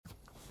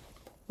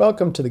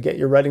Welcome to the Get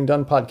Your Writing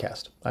Done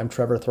podcast. I'm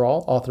Trevor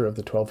Thrall, author of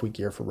The 12-Week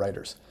Year for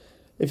Writers.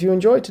 If you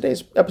enjoyed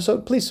today's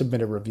episode, please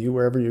submit a review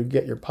wherever you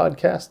get your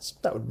podcasts.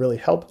 That would really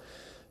help.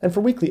 And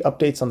for weekly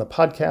updates on the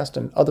podcast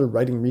and other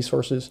writing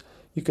resources,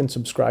 you can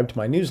subscribe to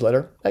my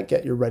newsletter at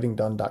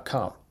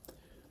getyourwritingdone.com.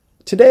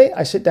 Today,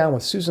 I sit down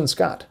with Susan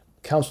Scott,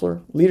 counselor,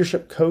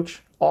 leadership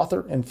coach,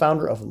 author, and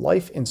founder of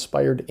Life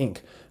Inspired Inc.,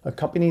 a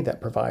company that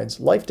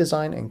provides life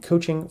design and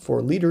coaching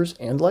for leaders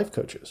and life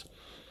coaches.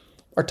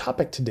 Our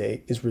topic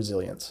today is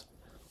resilience.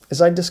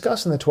 As I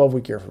discuss in the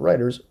 12-Week Year for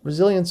Writers,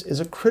 resilience is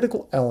a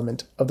critical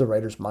element of the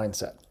writer's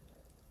mindset.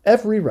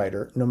 Every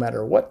writer, no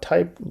matter what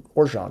type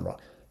or genre,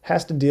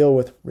 has to deal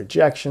with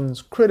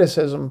rejections,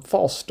 criticism,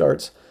 false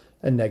starts,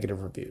 and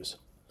negative reviews.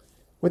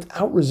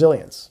 Without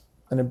resilience,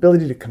 an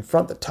ability to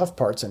confront the tough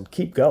parts and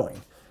keep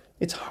going,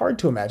 it's hard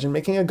to imagine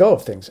making a go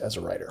of things as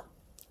a writer.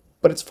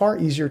 But it's far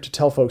easier to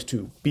tell folks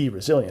to be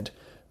resilient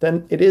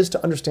than it is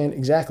to understand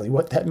exactly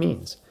what that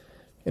means.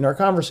 In our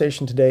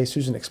conversation today,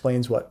 Susan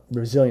explains what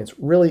resilience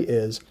really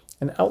is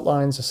and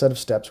outlines a set of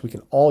steps we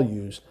can all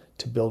use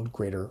to build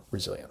greater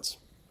resilience.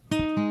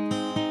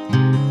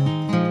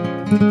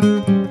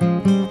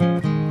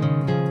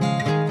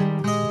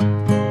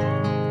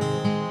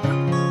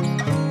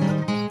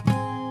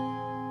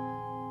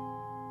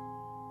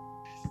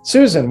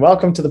 Susan,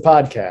 welcome to the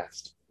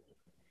podcast.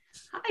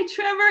 Hi,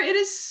 Trevor. It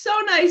is so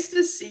nice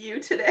to see you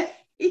today.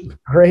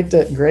 Great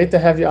to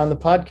have you on the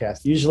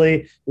podcast.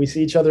 Usually we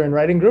see each other in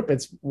writing group.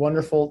 It's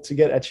wonderful to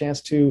get a chance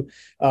to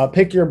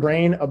pick your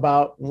brain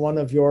about one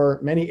of your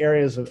many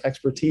areas of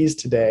expertise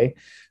today.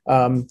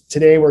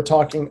 Today we're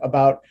talking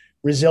about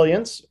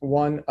resilience,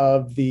 one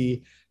of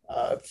the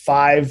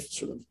 5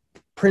 sort of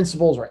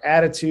principles or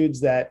attitudes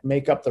that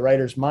make up the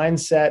writer's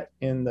mindset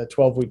in the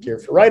 12-Week Year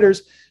for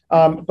Writers.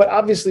 But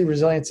obviously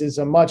resilience is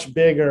a much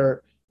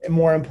bigger and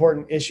more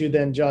important issue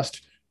than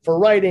just for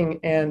writing.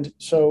 And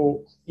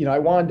so, I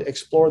wanted to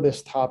explore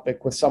this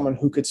topic with someone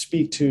who could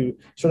speak to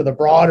sort of the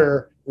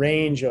broader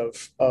range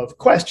of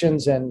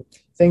questions and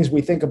things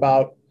we think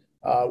about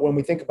when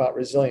we think about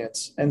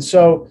resilience. And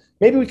so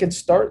maybe we could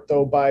start,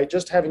 though, by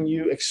just having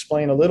you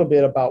explain a little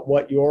bit about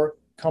what your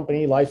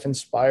company, Life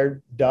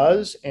Inspired,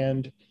 does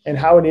and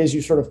how it is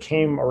you sort of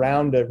came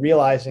around to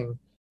realizing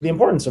the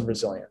importance of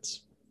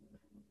resilience.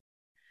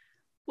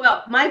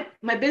 Well, my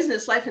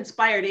business, Life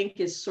Inspired Inc.,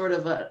 is sort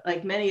of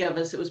like many of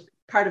us, it was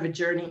part of a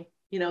journey.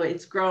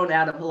 It's grown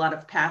out of a lot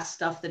of past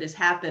stuff that has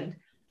happened.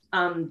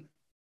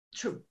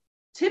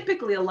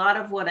 Typically, a lot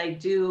of what I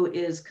do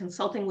is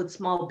consulting with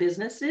small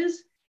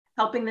businesses,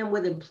 helping them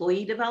with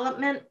employee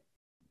development.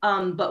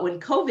 But when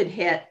COVID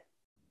hit,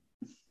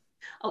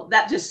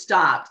 that just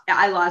stopped.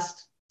 I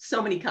lost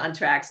so many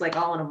contracts, like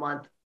all in a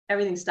month.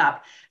 Everything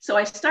stopped. So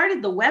I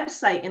started the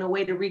website in a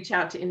way to reach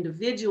out to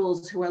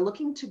individuals who are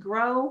looking to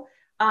grow.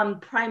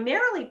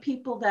 Primarily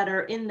people that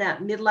are in that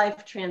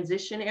midlife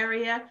transition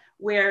area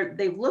where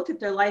they've looked at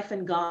their life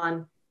and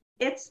gone,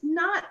 it's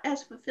not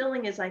as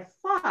fulfilling as I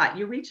thought.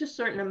 You reach a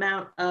certain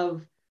amount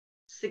of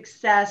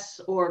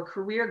success or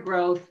career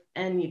growth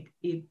and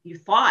you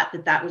thought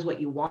that was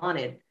what you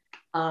wanted,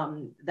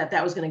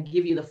 that was going to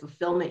give you the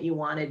fulfillment you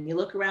wanted. And you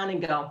look around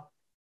and go,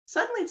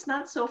 suddenly it's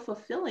not so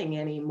fulfilling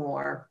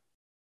anymore.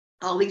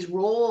 All these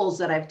roles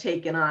that I've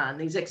taken on,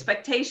 these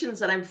expectations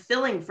that I'm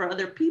filling for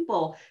other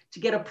people to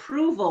get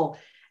approval,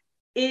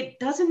 it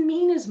doesn't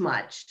mean as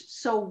much.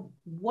 So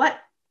what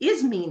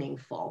is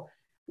meaningful?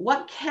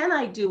 What can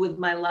I do with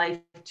my life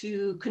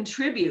to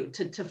contribute,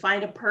 to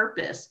find a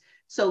purpose?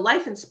 So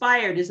Life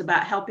Inspired is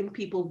about helping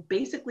people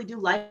basically do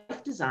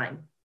life design.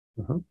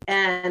 Mm-hmm.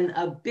 And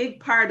a big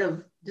part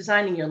of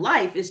designing your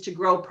life is to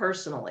grow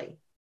personally.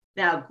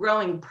 Now,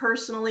 growing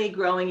personally,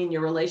 growing in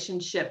your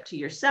relationship to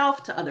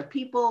yourself, to other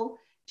people,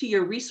 to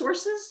your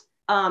resources,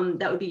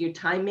 that would be your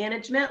time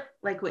management,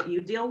 like what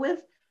you deal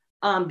with,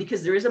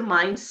 because there is a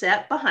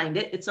mindset behind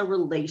it. It's a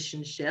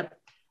relationship.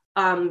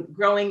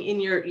 Growing in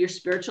your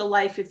spiritual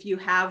life, if you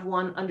have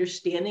one,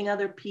 understanding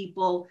other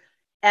people,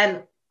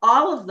 and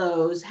all of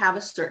those have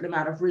a certain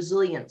amount of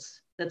resilience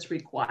that's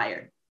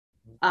required.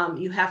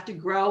 You have to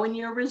grow in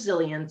your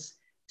resilience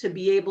to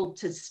be able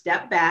to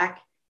step back,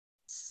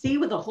 see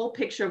with the whole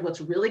picture of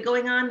what's really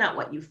going on, not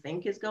what you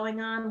think is going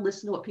on,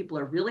 listen to what people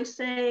are really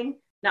saying,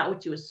 not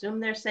what you assume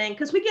they're saying,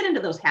 because we get into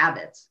those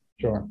habits.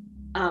 Sure.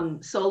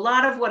 So a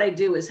lot of what I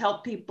do is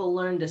help people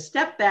learn to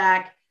step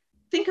back,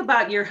 think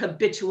about your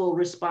habitual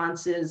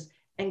responses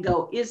and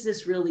go, is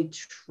this really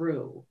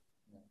true?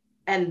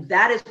 And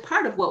that is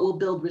part of what will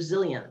build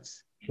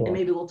resilience. Sure. And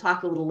maybe we'll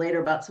talk a little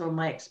later about some of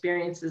my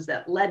experiences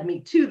that led me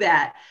to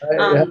that.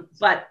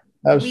 But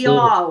absolutely. We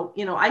all,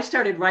 I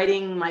started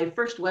writing my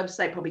first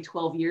website probably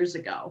 12 years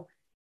ago.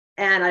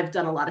 And I've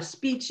done a lot of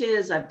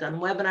speeches, I've done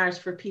webinars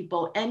for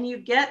people, and you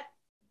get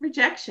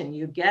rejection,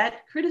 you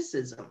get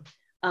criticism.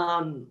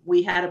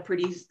 We had a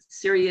pretty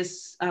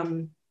serious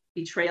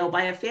betrayal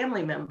by a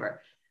family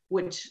member,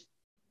 which,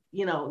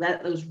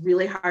 that was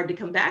really hard to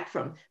come back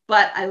from.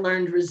 But I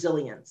learned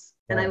resilience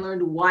and I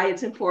learned why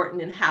it's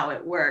important and how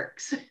it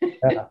works.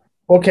 Yeah.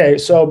 Okay,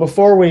 so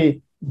before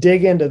we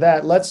dig into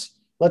that, let's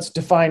let's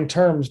define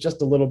terms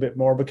just a little bit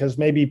more, because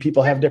maybe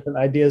people have different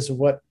ideas of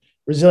what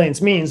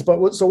resilience means.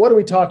 But so what are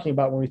we talking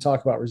about when we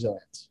talk about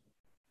resilience?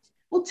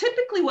 Well,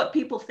 typically what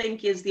people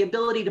think is the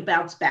ability to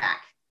bounce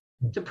back,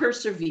 to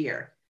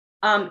persevere.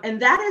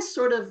 And that is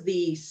sort of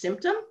the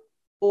symptom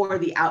or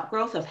the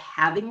outgrowth of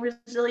having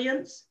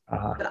resilience.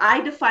 But I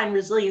define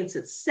resilience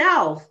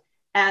itself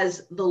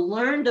as the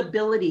learned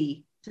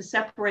ability to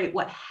separate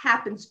what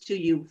happens to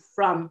you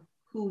from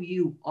who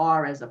you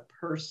are as a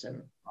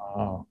person.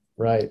 Oh,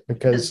 right.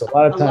 Because a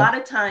lot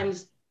of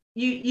times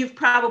you've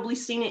probably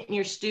seen it in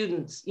your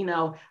students. You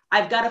know,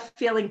 I've got a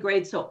failing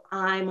grade, so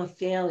I'm a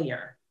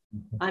failure.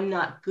 I'm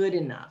not good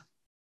enough.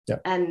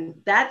 Yep. And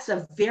that's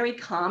a very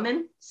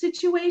common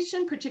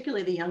situation,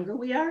 particularly the younger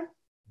we are.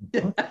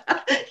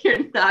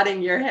 You're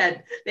nodding your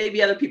head.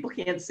 Maybe other people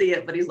can't see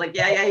it, but he's like,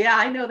 yeah,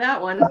 I know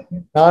that one.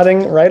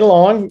 Nodding right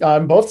along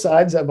on both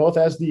sides, both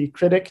as the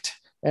critic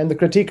and the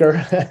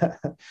critiquer.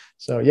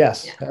 So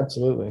yes,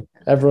 absolutely.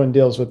 Everyone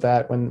deals with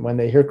that. When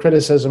they hear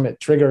criticism, it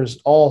triggers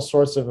all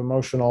sorts of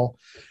emotional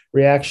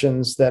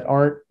reactions that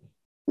aren't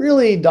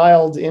really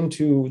dialed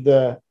into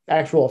the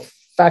actual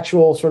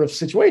factual sort of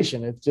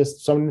situation. It's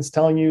just someone's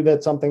telling you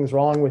that something's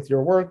wrong with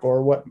your work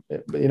or what,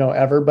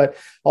 ever, but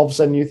all of a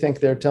sudden you think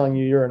they're telling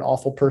you you're an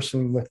awful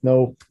person with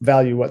no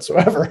value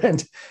whatsoever.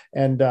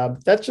 And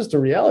that's just a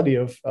reality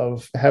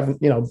of having,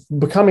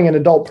 becoming an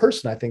adult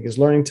person, I think, is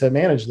learning to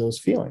manage those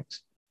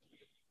feelings.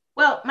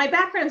 Well, my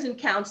background's in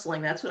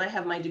counseling. That's what I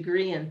have my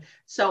degree in.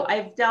 So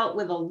I've dealt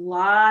with a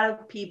lot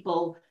of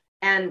people,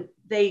 and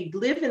they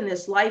live in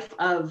this life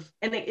of,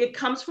 and it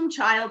comes from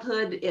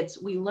childhood.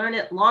 We learn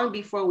it long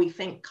before we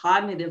think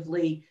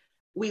cognitively.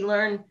 We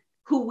learn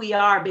who we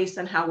are based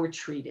on how we're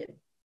treated.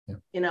 Yeah.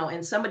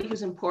 And somebody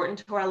who's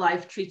important to our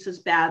life treats us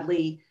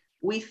badly.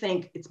 We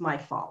think it's my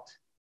fault.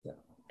 Yeah.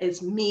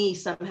 It's me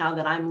somehow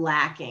that I'm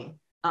lacking.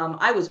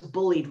 I was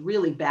bullied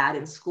really bad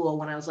in school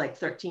when I was like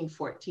 13,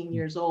 14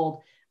 years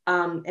old.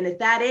 And at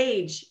that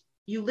age,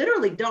 you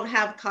literally don't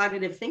have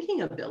cognitive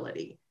thinking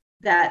ability.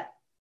 That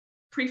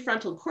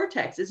prefrontal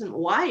cortex isn't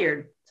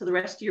wired to the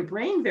rest of your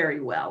brain very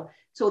well.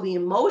 So the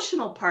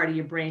emotional part of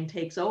your brain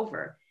takes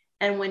over.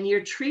 And when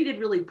you're treated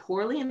really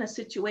poorly in a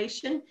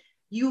situation,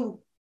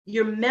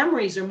 your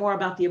memories are more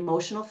about the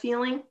emotional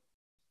feeling.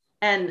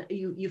 And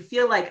you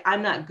feel like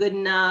I'm not good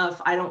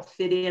enough, I don't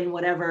fit in,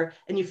 whatever.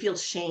 And you feel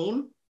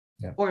shame.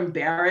 Yeah. Or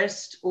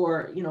embarrassed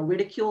or,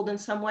 ridiculed in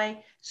some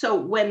way. So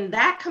when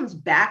that comes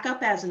back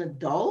up as an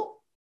adult,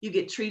 you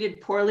get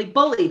treated poorly,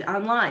 bullied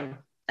online.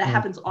 That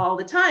happens all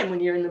the time when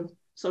you're in the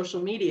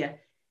social media.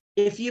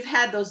 If you've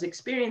had those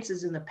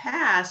experiences in the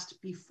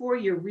past, before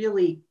you're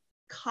really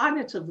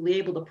cognitively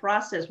able to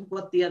process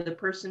what the other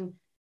person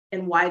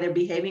and why they're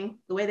behaving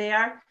the way they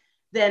are,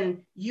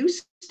 then you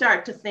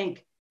start to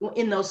think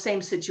in those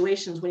same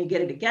situations, when you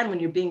get it again, when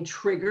you're being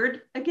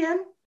triggered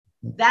again,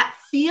 that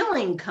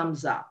feeling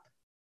comes up.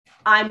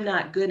 I'm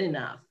not good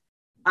enough.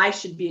 I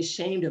should be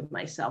ashamed of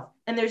myself.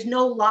 And there's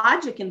no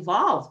logic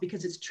involved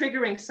because it's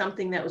triggering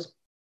something that was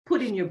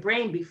put in your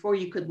brain before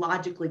you could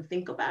logically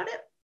think about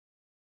it.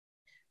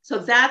 So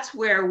that's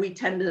where we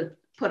tend to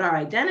put our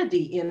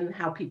identity in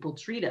how people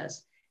treat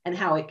us and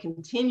how it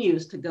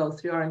continues to go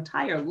through our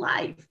entire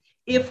life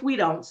if we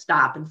don't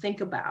stop and think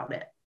about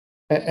it.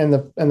 And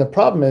the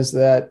problem is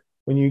that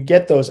when you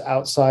get those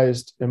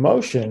outsized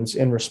emotions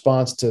in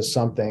response to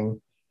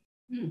something,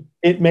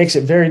 it makes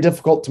it very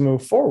difficult to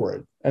move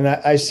forward. And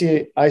I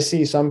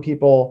see some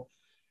people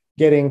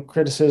getting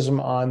criticism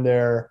on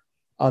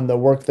the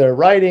work they're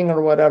writing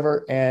or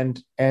whatever.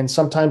 And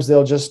sometimes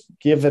they'll just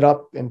give it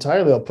up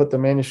entirely. They'll put the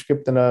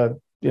manuscript in a,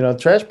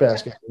 trash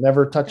basket,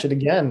 never touch it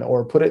again,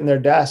 or put it in their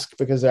desk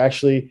because they're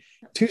actually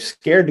too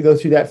scared to go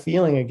through that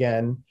feeling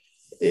again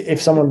if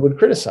someone would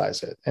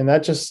criticize it. And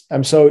that just,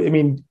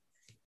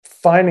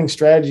 finding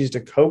strategies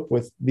to cope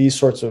with these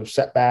sorts of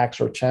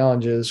setbacks or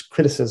challenges,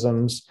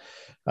 criticisms,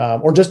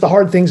 or just the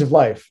hard things of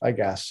life, I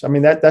guess.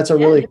 That's a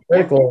really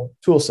critical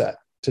tool set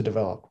to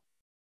develop.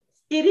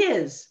 It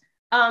is,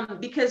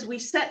 because we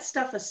set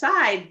stuff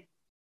aside,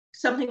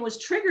 something was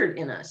triggered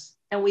in us,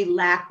 and we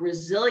lack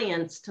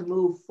resilience to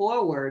move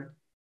forward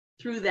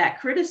through that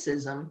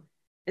criticism,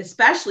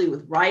 especially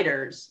with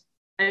writers.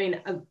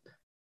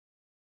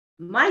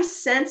 My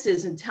sense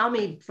is, and tell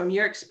me from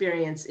your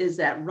experience, is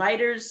that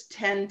writers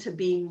tend to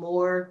be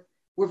we're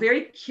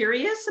very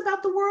curious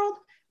about the world.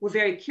 We're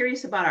very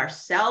curious about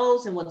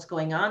ourselves and what's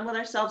going on with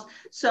ourselves.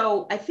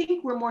 So I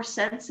think we're more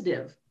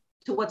sensitive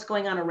to what's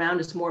going on around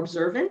us, more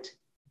observant.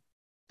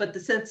 But the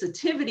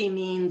sensitivity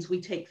means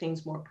we take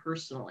things more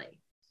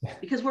personally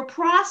because we're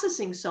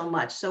processing so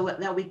much,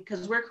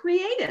 because we're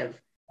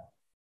creative.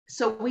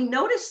 So we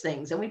notice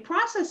things and we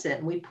process it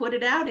and we put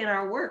it out in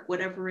our work,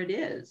 whatever it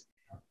is.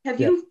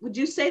 Would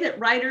you say that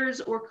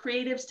writers or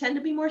creatives tend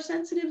to be more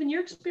sensitive in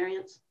your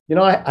experience?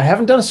 I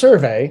haven't done a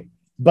survey,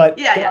 but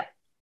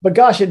But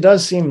gosh, it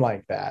does seem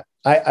like that.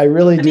 I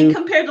really do.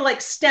 Compared to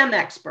like STEM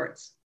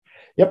experts.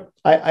 Yep.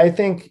 I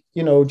think,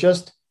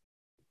 just,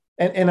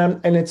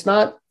 and it's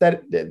not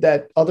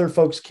that other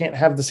folks can't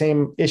have the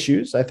same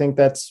issues. I think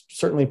that's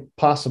certainly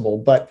possible,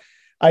 but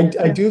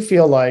I do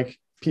feel like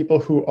people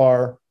who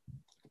are,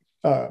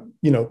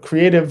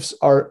 creatives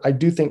I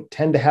do think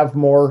tend to have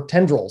more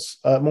tendrils,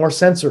 more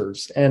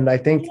sensors. And I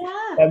think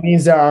Yeah. that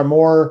means there are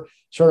more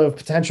sort of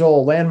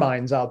potential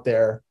landmines out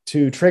there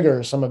to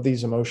trigger some of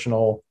these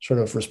emotional sort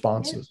of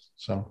responses. Yeah.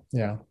 So,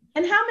 yeah.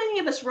 And how many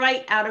of us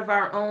write out of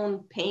our own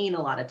pain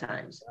a lot of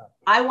times?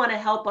 I want to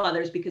help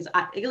others because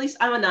at least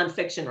I'm a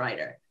nonfiction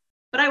writer.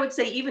 But I would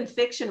say even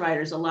fiction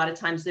writers, a lot of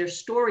times their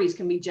stories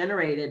can be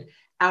generated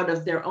out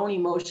of their own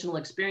emotional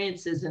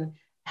experiences, and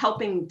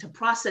helping to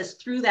process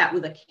through that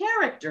with a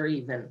character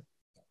even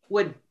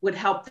would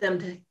help them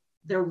to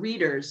their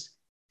readers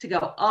to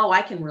go, oh,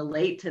 I can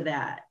relate to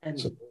that, and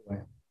Absolutely.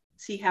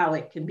 see how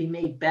it can be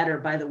made better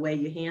by the way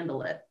you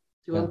handle it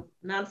through Yeah.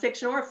 a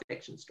nonfiction or a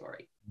fiction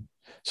story.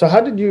 So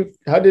how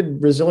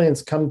did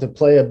resilience come to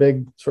play a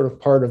big sort of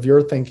part of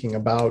your thinking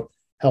about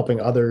helping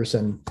others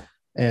and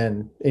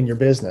in your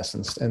business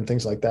and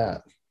things like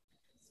that?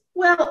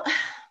 Well,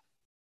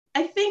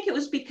 I think it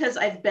was because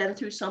I've been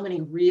through so many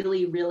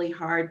really, really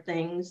hard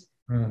things.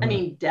 I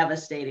mean,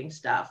 devastating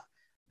stuff,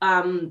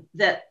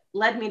 that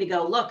led me to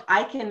go, look,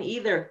 I can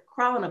either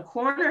crawl in a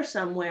corner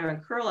somewhere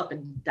and curl up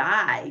and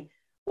die,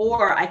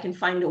 or I can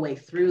find a way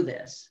through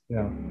this.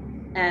 Yeah.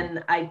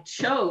 And I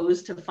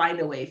chose to find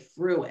a way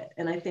through it.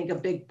 And I think a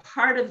big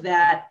part of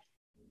that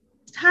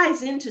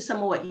ties into some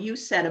of what you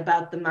said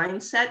about the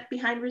mindset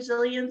behind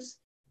resilience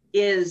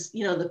is,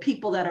 the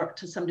people that are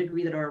to some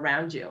degree that are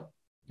around you.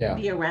 Yeah.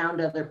 Be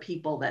around other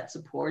people that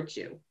support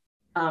you.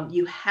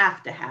 You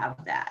have to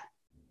have that.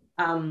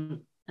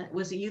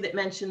 Was it you that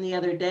mentioned the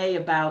other day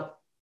about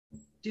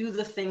do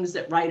the things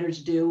that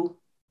writers do?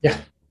 Yeah.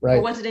 Right.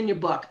 Or was it in your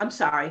book? I'm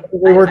sorry.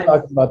 We were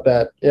talking about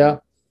that. Yeah.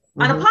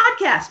 On a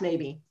podcast,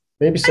 maybe.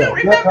 Maybe so. I don't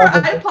remember.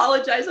 I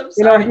apologize. I'm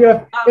sorry. You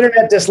have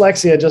internet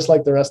dyslexia, just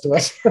like the rest of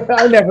us.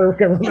 I never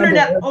can remember.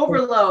 Internet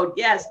overload.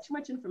 Yes, too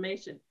much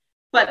information.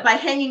 But by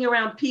hanging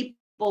around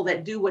people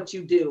that do what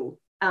you do,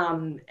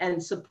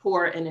 and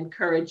support and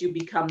encourage, you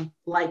become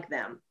like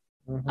them.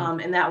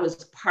 And that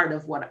was part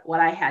of what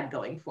I had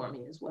going for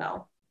me as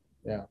well.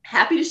 Yeah.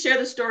 Happy to share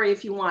the story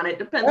if you want. It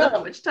depends on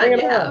how much time you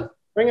have.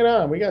 Bring it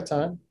on. We got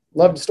time.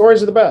 Love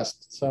stories are the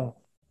best. So.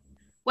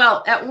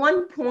 Well, at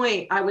one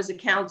point I was a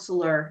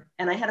counselor,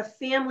 and I had a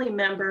family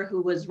member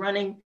who was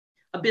running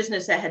a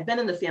business that had been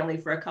in the family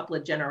for a couple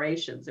of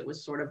generations. It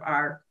was sort of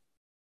our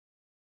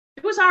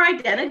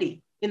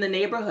identity in the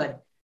neighborhood.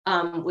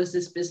 Was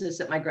this business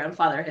that my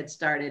grandfather had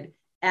started,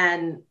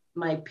 and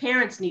my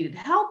parents needed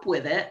help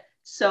with it.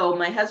 So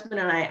my husband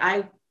and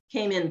I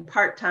came in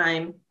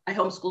part-time. I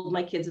homeschooled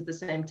my kids at the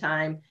same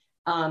time.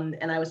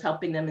 And I was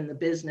helping them in the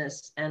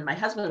business, and my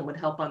husband would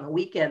help on the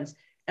weekends.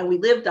 And we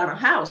lived on a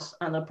house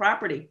on the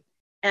property.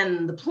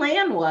 And the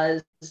plan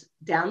was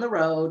down the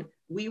road,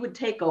 we would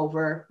take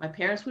over, my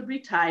parents would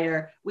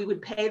retire, we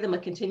would pay them a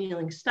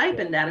continuing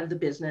stipend out of the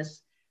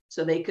business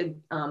so they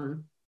could,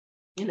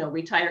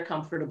 retire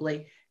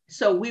comfortably.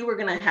 So we were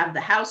going to have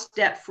the house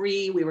debt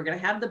free. We were going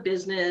to have the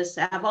business,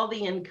 have all the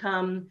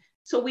income.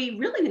 So we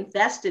really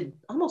invested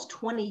almost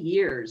 20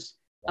 years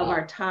of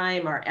our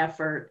time, our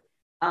effort.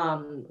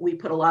 We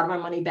put a lot of our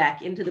money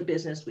back into the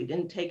business. We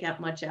didn't take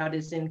out much out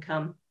as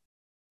income.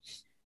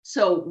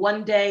 So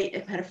one day,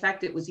 as a matter of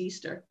fact, it was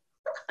Easter.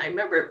 I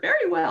remember it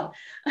very well.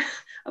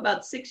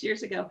 About 6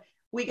 years ago,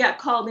 we got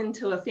called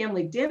into a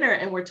family dinner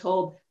and we're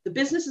told the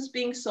business is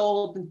being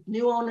sold. The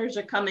new owners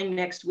are coming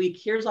next week.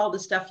 Here's all the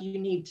stuff you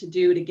need to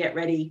do to get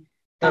ready.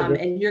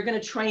 And you're going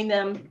to train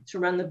them to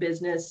run the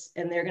business,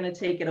 and they're going to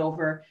take it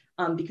over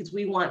because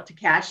we want to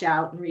cash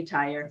out and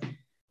retire.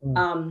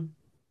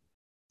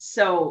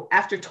 So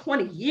after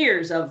 20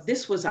 years of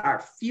this was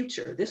our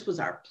future, this was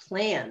our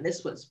plan,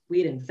 we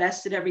had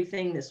invested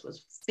everything. This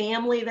was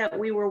family that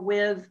we were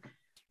with.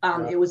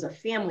 It was a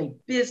family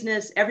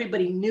business.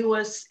 Everybody knew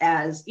us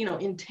as,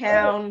 in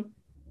town.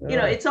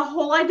 It's a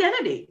whole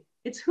identity.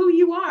 It's who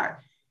you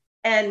are.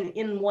 And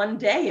in one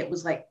day, it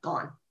was like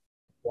gone.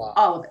 Wow.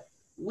 All of it.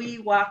 We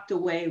walked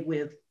away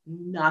with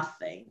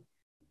nothing.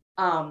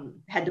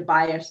 Had to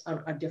buy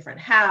a different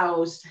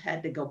house,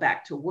 had to go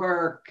back to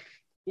work,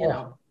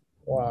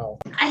 Wow.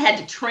 I had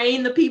to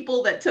train the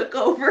people that took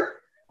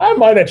over. I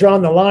might have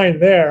drawn the line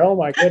there. Oh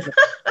my goodness.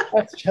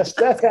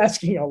 that's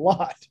asking a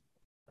lot.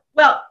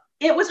 Well,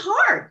 it was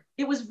hard.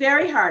 It was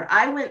very hard.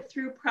 I went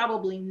through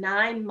probably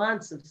 9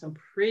 months of some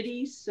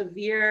pretty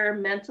severe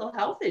mental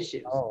health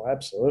issues. Oh,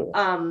 absolutely.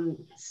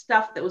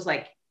 Stuff that was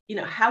like,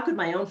 how could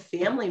my own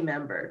family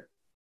member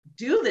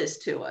do this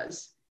to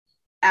us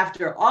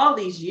after all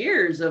these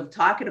years of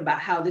talking about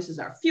how this is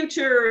our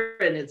future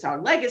and it's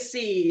our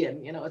legacy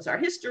and, it's our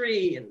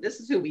history and this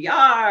is who we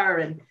are.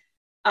 And,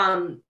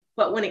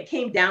 but when it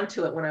came down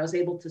to it, when I was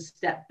able to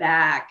step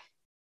back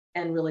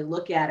and really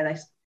look at it,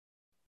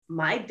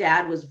 my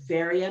dad was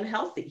very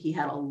unhealthy. He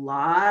had a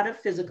lot of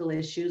physical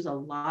issues, a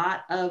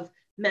lot of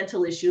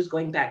mental issues,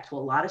 going back to a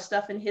lot of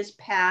stuff in his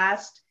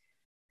past.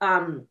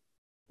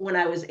 When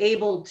I was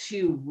able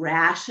to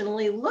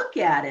rationally look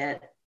at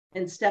it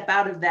and step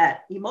out of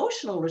that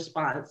emotional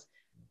response,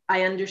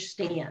 I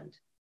understand.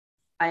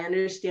 I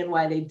understand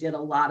why they did a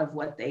lot of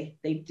what they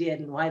did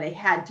and why they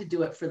had to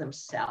do it for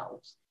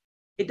themselves.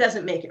 It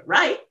doesn't make it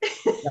right.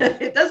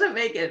 It doesn't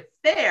make it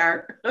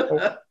fair,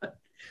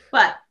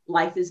 but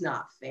life is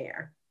not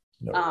fair.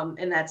 No.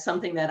 And that's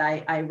something that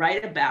I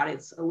write about.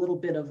 It's a little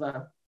bit of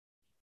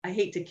I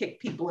hate to kick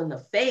people in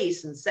the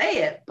face and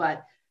say it,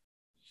 but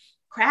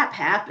crap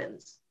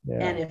happens. Yeah.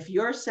 And if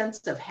your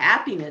sense of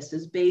happiness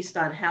is based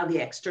on how the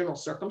external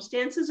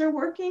circumstances are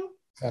working,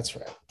 that's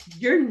right,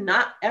 you're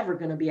not ever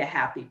going to be a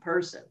happy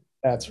person.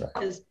 That's right.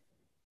 Because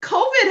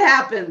COVID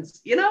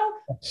happens,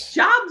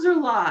 jobs are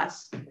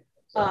lost.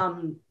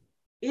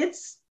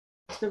 It's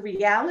the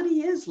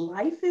reality is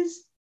life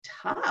is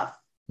tough.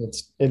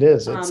 It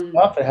is. It's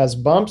tough. It has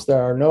bumps. There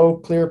are no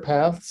clear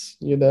paths,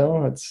 we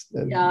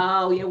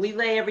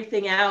lay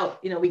everything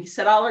out. We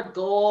set all our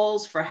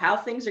goals for how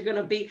things are going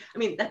to be. I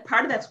mean,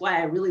 that's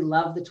why I really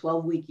love the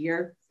 12-week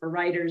year for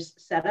writers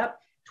setup.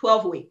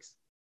 12 weeks.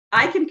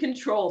 I can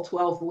control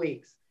 12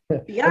 weeks.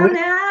 Beyond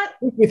that,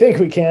 we think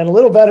we can a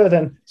little better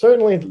than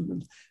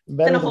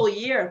a whole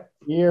year.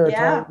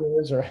 Yeah. 20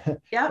 years or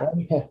yeah.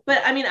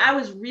 But I mean, I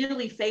was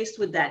really faced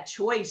with that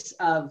choice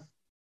of,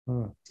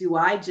 do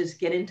I just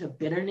get into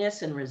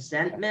bitterness and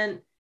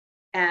resentment?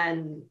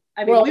 And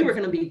I mean, we were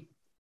going to be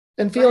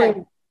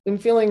feeling,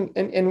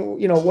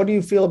 what do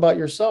you feel about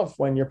yourself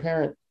when your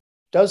parent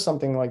does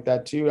something like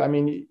that to you? I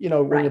mean,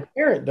 when your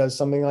parent does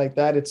something like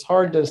that, it's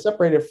hard to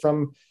separate it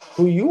from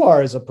who you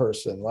are as a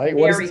person. Like,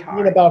 what does it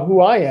mean about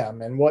who I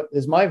am and what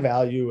is my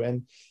value?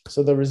 And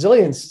so the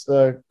resilience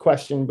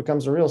question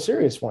becomes a real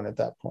serious one at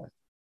that point.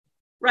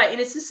 Right.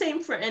 And it's the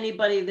same for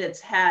anybody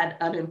that's had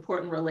an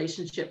important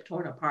relationship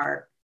torn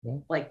apart. Yeah.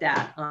 Like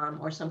that,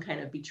 or some kind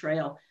of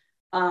betrayal.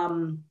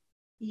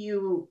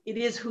 It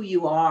is who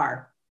you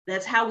are.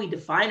 That's how we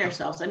define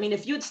ourselves. I mean,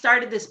 if you had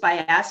started this by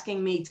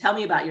asking me, tell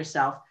me about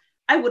yourself,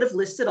 I would have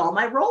listed all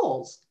my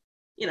roles.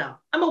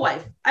 I'm a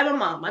wife, I'm a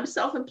mom, I'm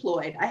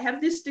self-employed, I have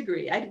this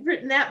degree, I've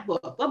written that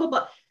book, blah, blah,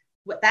 blah.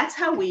 But that's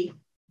how we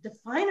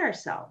define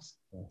ourselves.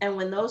 Yeah. And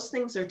when those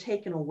things are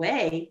taken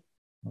away,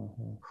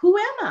 who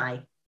am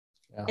I?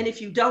 Yeah. And if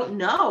you don't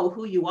know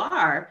who you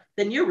are,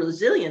 then your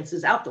resilience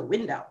is out the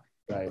window.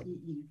 Right.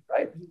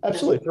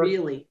 Absolutely.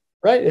 Really.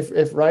 Right.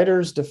 If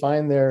writers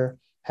define their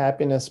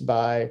happiness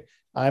by,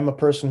 I'm a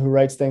person who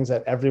writes things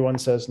that everyone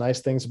says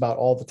nice things about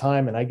all the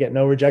time, and I get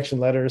no rejection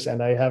letters,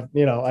 and I have,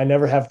 I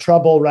never have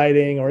trouble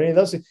writing or any of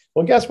those things.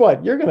 Well, guess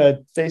what? You're going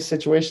to face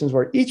situations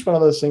where each one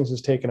of those things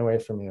is taken away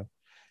from you.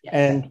 Yes.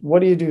 And what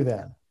do you do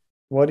then?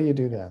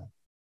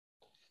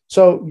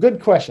 So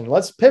good question.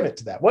 Let's pivot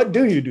to that. What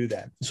do you do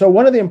then? So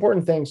one of the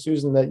important things,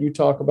 Susan, that you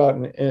talk about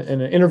in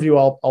an interview,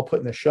 I'll put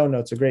in the show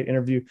notes, a great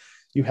interview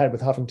you had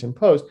with Huffington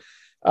Post.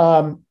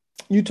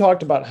 You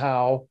talked about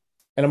how,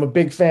 and I'm a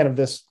big fan of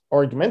this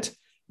argument,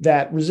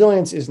 that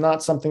resilience is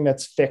not something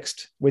that's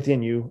fixed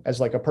within you as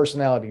like a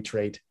personality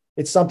trait.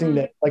 It's something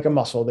that like a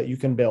muscle that you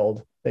can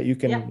build, that you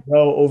can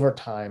grow over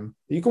time,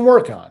 that you can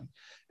work on.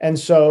 And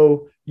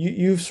so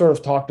you've sort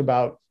of talked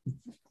about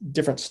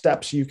different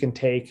steps you can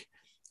take,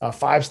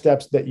 5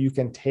 steps that you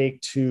can take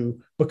to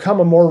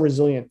become a more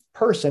resilient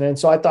person. And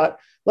so I thought,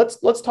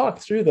 let's talk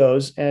through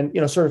those and,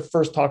 sort of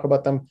first talk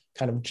about them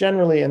kind of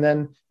generally. And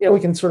then, we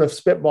can sort of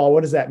spitball,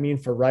 what does that mean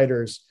for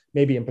writers,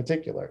 maybe in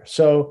particular?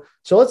 So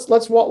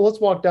let's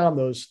walk down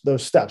those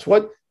steps.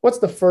 What's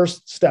the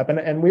first step?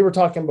 And we were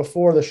talking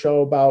before the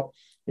show about,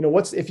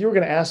 if you were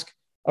going to ask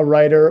a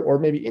writer or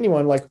maybe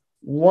anyone, like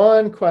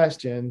one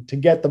question to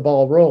get the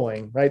ball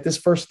rolling, right? This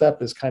first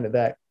step is kind of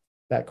that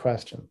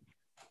question.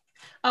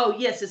 Oh,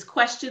 yes. It's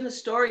question the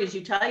stories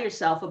you tell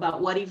yourself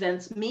about what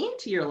events mean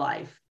to your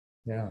life.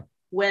 Yeah.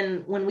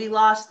 When we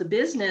lost the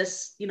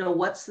business,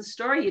 what's the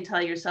story you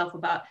tell yourself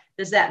about?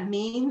 Does that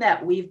mean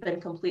that we've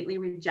been completely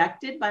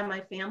rejected by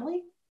my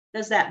family?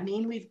 Does that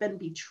mean we've been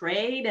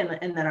betrayed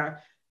and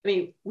that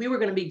we were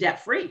going to be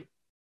debt free?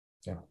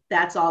 Yeah.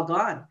 That's all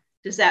gone.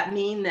 Does that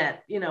mean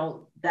that,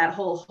 that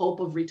whole hope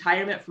of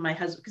retirement for my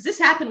husband? Because this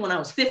happened when I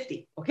was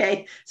 50.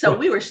 Okay. So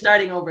we were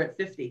starting over at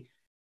 50.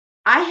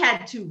 I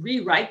had to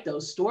rewrite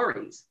those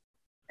stories.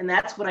 And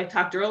that's what I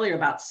talked earlier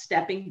about,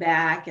 stepping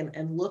back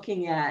and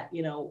looking at,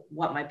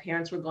 what my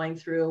parents were going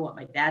through, what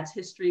my dad's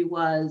history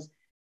was.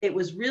 It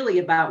was really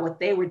about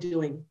what they were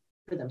doing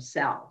for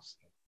themselves.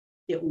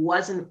 It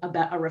wasn't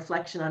about a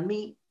reflection on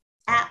me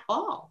at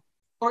all.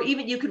 Or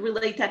even you could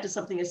relate that to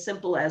something as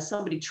simple as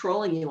somebody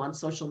trolling you on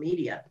social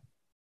media.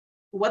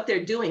 What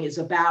they're doing is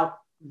about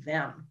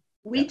them.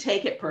 We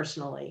take it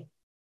personally,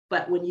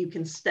 but when you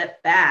can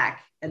step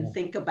back and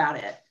think about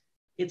it,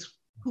 it's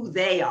who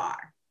they are.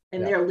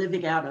 And they're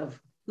living out of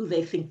who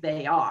they think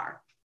they are.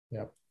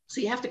 Yep.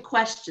 So you have to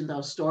question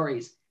those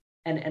stories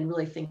and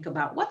really think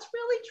about what's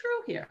really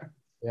true here.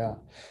 Yeah.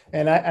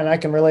 And I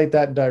can relate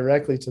that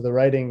directly to the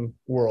writing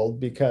world,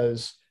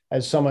 because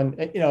as someone,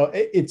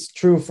 it's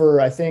true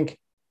for, I think,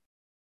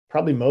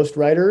 probably most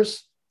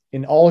writers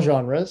in all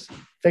genres,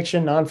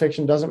 fiction,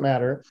 nonfiction, doesn't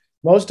matter.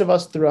 Most of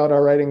us throughout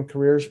our writing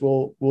careers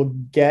will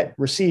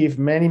receive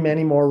many,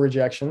 many more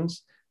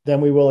rejections than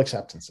we will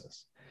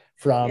acceptances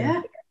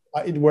from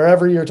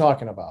wherever you're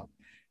talking about.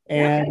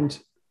 And,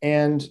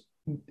 and,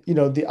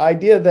 the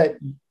idea that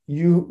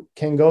you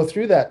can go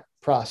through that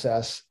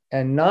process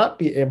and not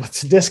be able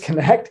to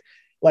disconnect,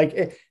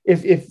 like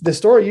if the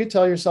story you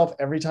tell yourself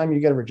every time you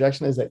get a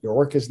rejection is that your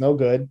work is no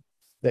good,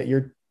 that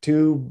you're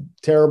too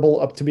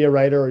terrible up to be a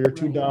writer, or you're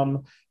too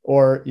dumb,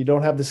 or you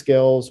don't have the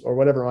skills, or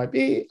whatever it might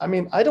be. I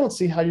mean, I don't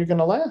see how you're going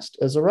to last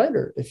as a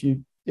writer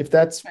if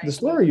that's the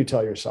story you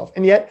tell yourself.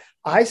 And yet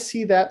I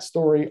see that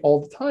story all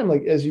the time.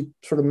 Like, as you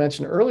sort of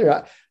mentioned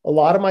earlier, a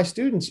lot of my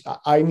students,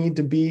 I need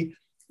to be,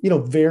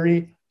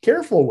 very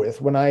careful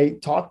with when I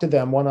talk to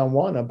them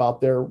one-on-one about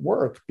their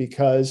work,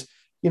 because,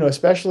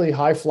 especially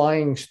high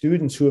flying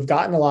students who have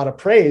gotten a lot of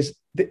praise,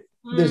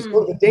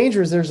 the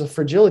danger is there's a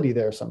fragility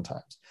there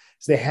sometimes.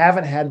 So they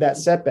haven't had that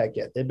setback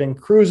yet. They've been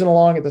cruising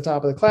along at the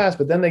top of the class,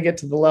 but then they get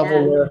to the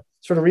level where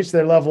sort of reach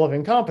their level of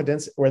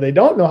incompetence where they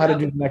don't know how to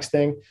do the next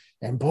thing.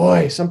 And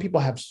boy, some people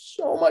have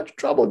so much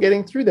trouble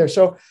getting through there.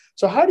 So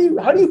how do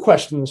you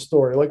question the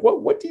story? Like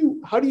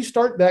how do you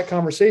start that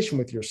conversation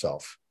with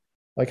yourself?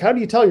 Like, how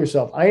do you tell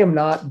yourself, I am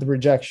not the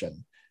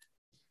rejection?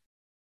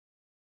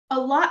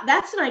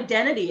 That's an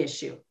identity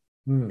issue.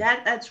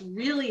 That's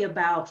really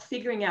about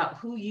figuring out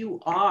who you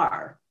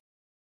are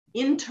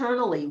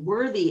internally,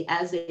 worthy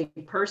as a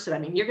person. I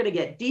mean, you're going to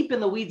get deep in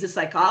the weeds of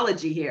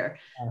psychology here,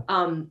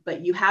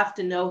 but you have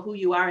to know who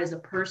you are as a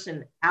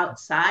person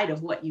outside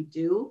of what you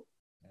do.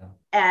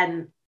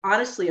 And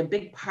honestly, a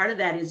big part of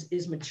that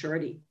is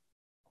maturity.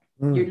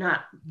 You're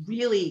not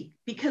really,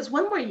 because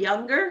when we're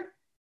younger,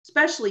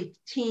 especially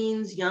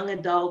teens, young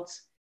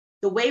adults,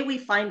 the way we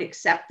find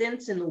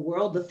acceptance in the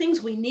world, the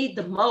things we need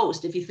the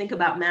most, if you think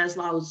about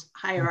Maslow's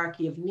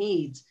hierarchy of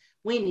needs,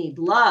 we need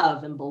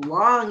love and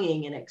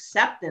belonging and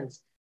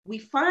acceptance. We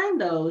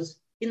find those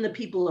in the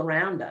people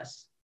around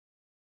us.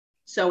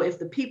 So if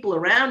the people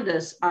around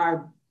us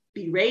are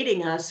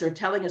berating us or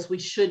telling us we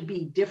should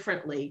be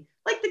differently,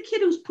 like the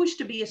kid who's pushed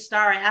to be a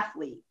star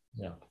athlete,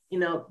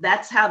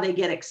 that's how they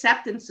get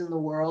acceptance in the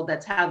world.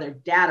 That's how their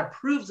dad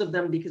approves of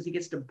them because he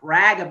gets to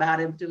brag about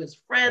him to his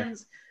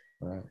friends.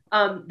 Right.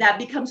 That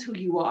becomes who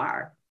you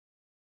are,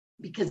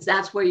 because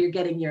that's where you're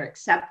getting your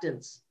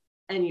acceptance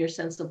and your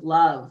sense of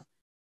love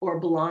or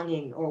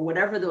belonging or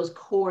whatever those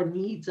core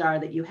needs are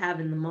that you have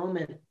in the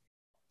moment.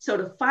 So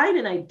to find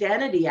an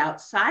identity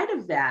outside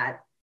of that,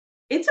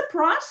 it's a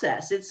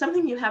process. It's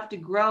something you have to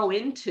grow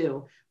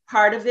into.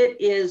 Part of it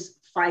is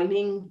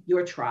finding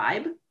your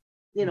tribe,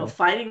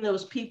 finding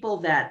those people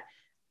that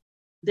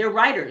they're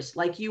writers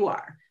like you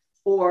are,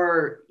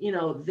 or,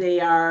 they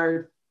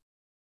are,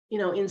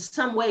 in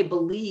some way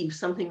believe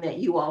something that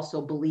you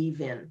also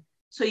believe in.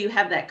 So you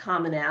have that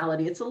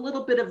commonality. It's a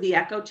little bit of the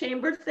echo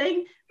chamber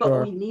thing,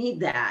 but we need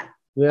that.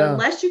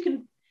 Unless you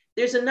can,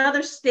 there's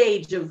another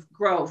stage of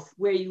growth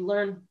where you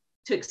learn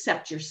to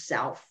accept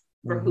yourself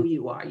for who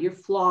you are, your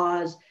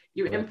flaws,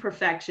 your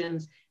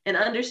imperfections, and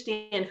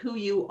understand who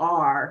you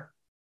are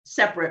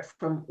separate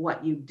from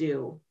what you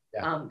do.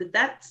 But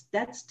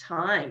that's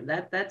time.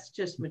 That's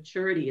just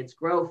maturity. It's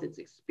growth. It's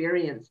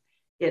experience.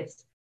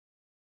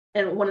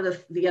 And one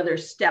of the other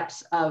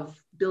steps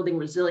of building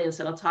resilience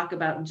that I'll talk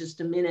about in just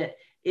a minute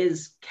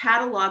is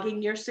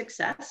cataloging your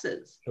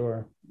successes,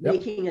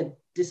 making a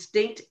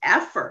distinct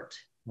effort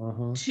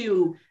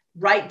to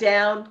write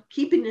down,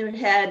 keep in your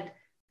head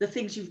the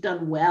things you've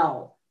done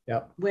well,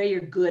 where you're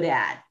good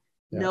at,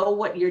 know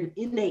what your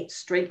innate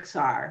strengths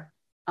are.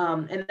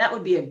 And that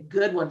would be a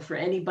good one for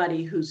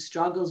anybody who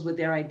struggles with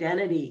their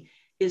identity,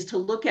 is to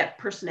look at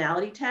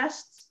personality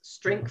tests,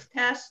 strength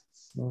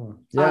tests.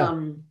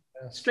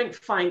 Strength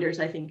Finders,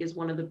 I think, is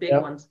one of the big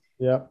ones.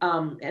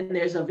 And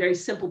there's a very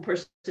simple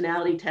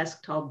personality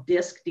test called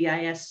DISC,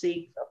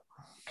 D-I-S-C.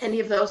 Any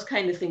of those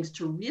kind of things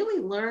to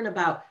really learn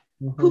about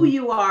who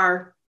you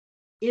are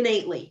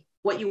innately,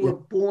 what you were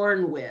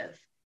born with.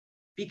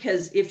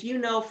 Because if you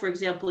know, for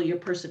example, your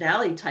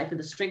personality type and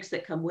the strengths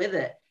that come with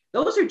it,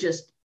 those are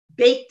just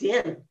baked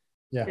in.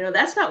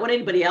 That's not what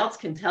anybody else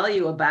can tell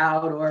you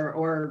about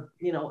or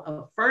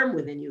affirm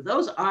within you.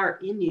 Those are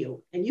in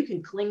you, and you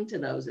can cling to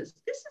those as,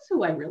 this is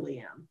who I really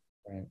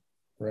am.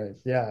 Right.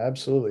 Yeah,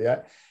 absolutely.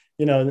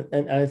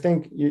 And I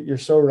think you're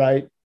so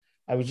right.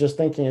 I was just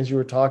thinking as you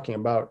were talking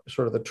about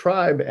sort of the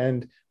tribe,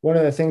 and one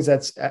of the things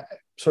that's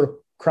sort of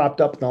cropped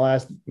up in the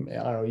last,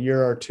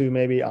 year or two,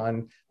 maybe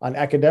on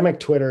academic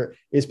Twitter,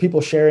 is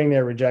people sharing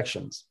their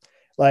rejections.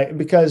 Like,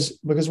 because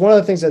one of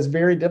the things that's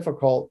very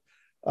difficult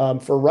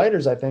for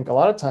writers, I think, a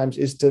lot of times,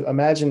 is to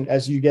imagine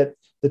as you get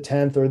the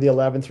 10th or the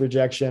 11th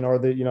rejection, or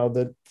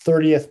the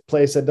 30th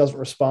place that doesn't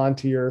respond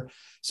to your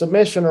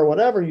submission or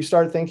whatever, you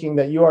start thinking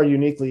that you are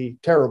uniquely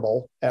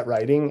terrible at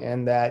writing,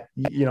 and that,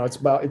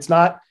 it's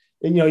not,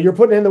 you're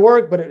putting in the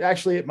work, but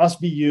it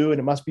must be you, and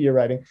it must be your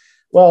writing.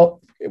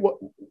 Well,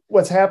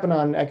 what's happened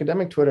on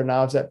academic Twitter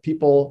now is that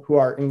people who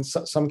are in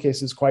some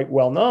cases quite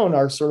well known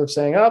are sort of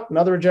saying,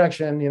 another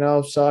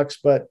rejection, sucks.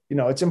 But,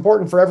 it's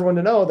important for everyone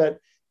to know that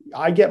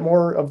I get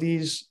more of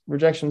these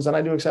rejections than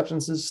I do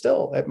acceptances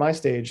still at my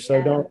stage.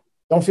 So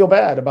don't feel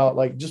bad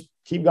about, just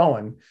keep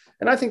going.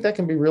 And I think that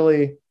can be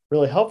really,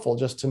 really helpful,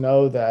 just to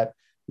know that,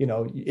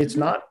 it's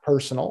not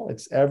personal.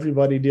 It's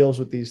everybody deals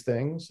with these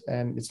things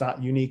and it's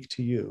not unique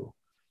to you.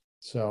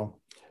 So,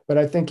 but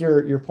I think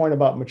your point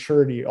about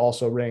maturity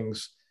also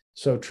rings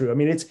so true. I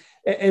mean,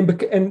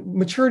 and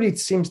maturity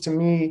seems to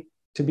me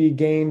to be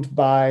gained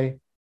by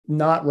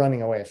not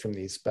running away from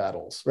these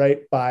battles,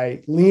 right?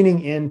 By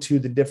leaning into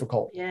the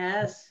difficult.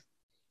 Yes.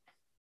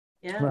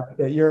 Yeah.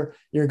 Right?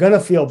 You're going to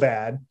feel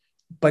bad,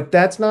 but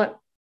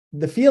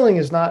the feeling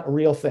is not a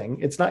real thing.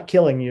 It's not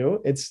killing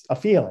you. It's a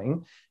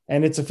feeling.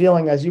 And it's a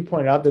feeling, as you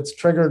pointed out, that's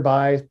triggered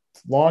by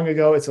long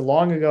ago. It's a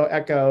long ago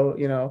echo,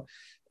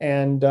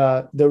 and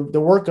the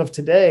work of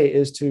today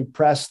is to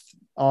press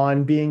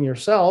on being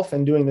yourself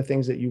and doing the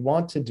things that you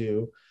want to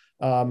do,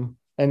 and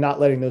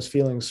not letting those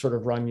feelings sort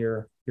of run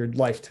your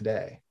life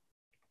today.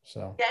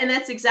 So yeah, and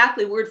that's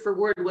exactly word for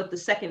word what the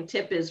second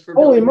tip is for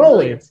holy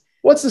moly. Resilience.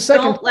 What's the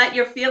second? Don't let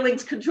your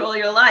feelings control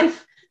your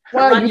life.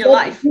 Wow, run your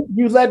life.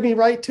 You led me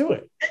right to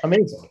it.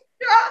 Amazing.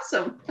 You're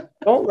awesome.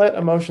 Don't let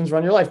emotions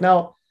run your life.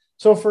 Now,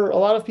 so for a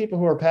lot of people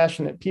who are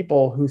passionate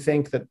people who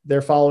think that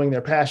they're following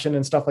their passion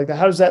and stuff like that,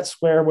 how does that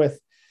square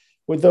with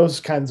those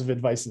kinds of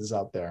advices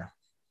out there?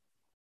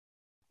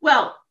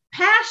 Well,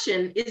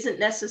 passion isn't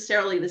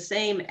necessarily the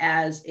same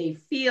as a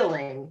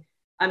feeling.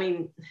 I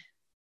mean,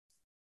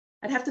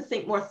 I'd have to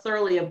think more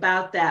thoroughly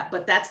about that,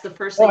 but that's the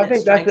first thing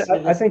that strikes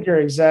me. I think you're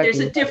exactly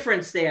There's a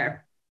difference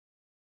there.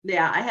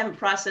 Yeah, I haven't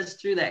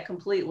processed through that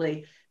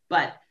completely,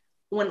 but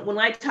when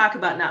I talk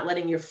about not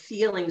letting your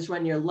feelings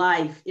run your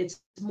life, it's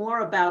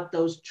more about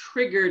those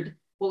triggered,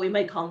 what we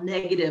might call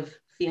negative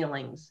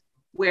feelings,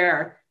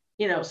 where,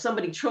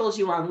 somebody trolls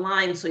you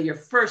online. So your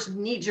first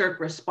knee-jerk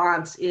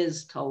response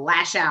is to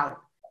lash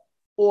out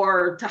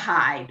or to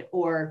hide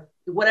or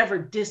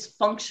whatever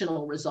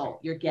dysfunctional result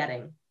you're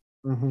getting.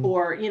 Mm-hmm.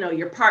 Or,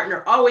 your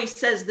partner always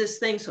says this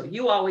thing, so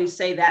you always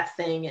say that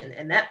thing,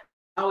 and that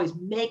always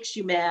makes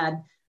you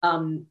mad.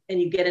 And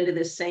you get into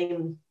this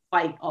same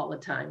fight all the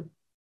time.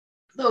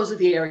 Those are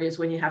the areas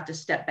when you have to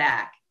step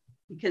back,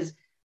 because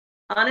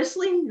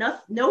honestly,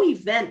 no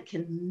event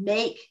can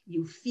make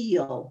you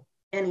feel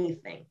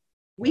anything.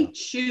 We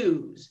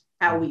choose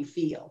how we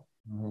feel.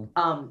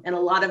 Mm-hmm. And a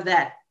lot of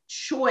that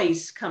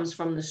choice comes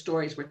from the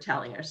stories we're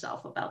telling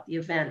ourselves about the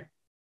event.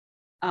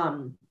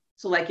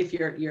 So like if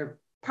your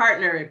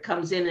partner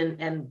comes in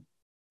and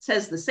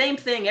says the same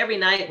thing every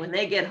night when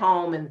they get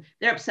home and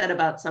they're upset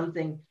about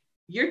something,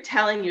 you're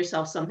telling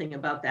yourself something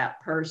about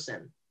that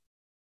person.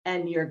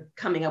 And you're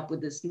coming up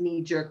with this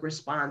knee-jerk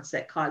response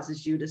that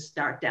causes you to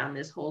start down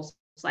this whole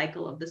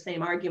cycle of the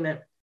same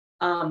argument.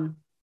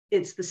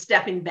 It's the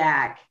stepping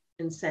back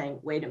and saying,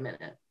 wait a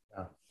minute,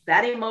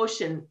 that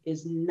emotion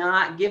is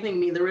not giving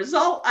me the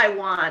result I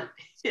want.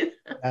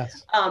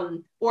 Yes.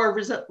 Or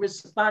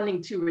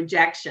responding to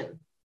rejection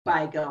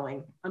by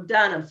going, I'm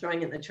done, I'm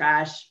throwing it in the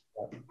trash.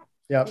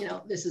 Yep.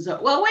 This is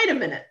wait a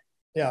minute.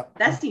 Yeah.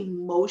 That's the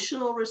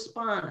emotional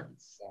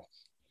response. Yes.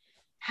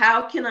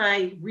 How can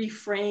I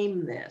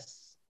reframe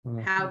this? Mm-hmm.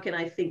 How can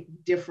I think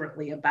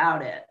differently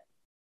about it?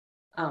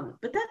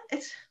 But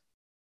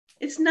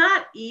it's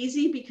not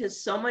easy,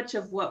 because so much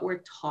of what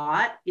we're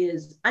taught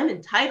is I'm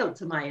entitled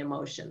to my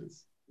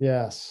emotions.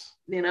 Yes.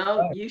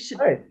 Right. You should.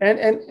 Right.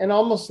 And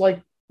almost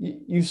like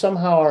you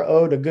somehow are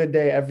owed a good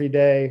day every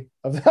day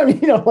of,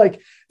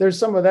 like there's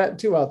some of that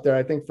too out there.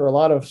 I think for a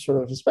lot of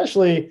sort of,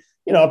 especially,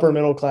 upper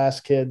middle class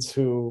kids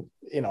who,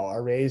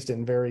 are raised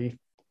in very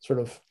sort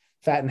of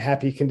fat and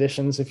happy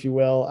conditions, if you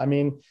will. I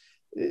mean,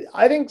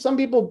 I think some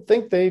people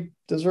think they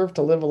deserve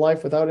to live a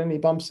life without any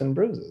bumps and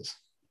bruises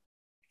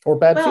or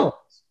bad feelings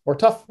or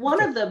tough.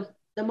 One of the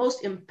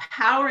most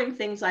empowering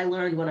things I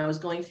learned when I was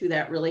going through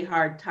that really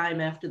hard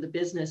time after the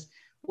business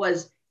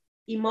was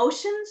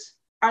emotions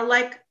are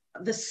like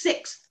the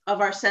sixth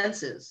of our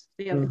senses.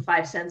 We have the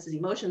five senses,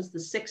 emotions, the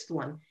sixth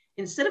one.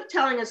 Instead of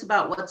telling us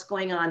about what's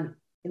going on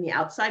in the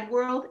outside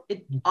world,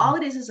 all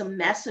it is a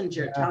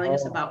messenger telling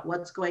us about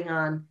what's going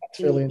on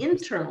in the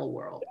internal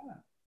world. Yeah.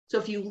 So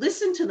if you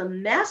listen to the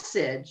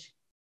message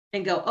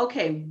and go,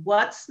 okay,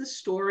 what's the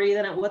story,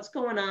 then what's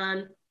going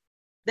on,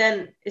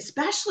 then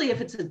especially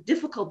if it's a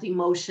difficult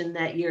emotion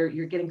that you're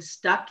getting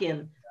stuck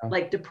in,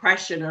 like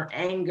depression or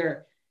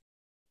anger,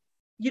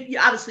 you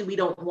obviously we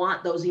don't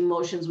want those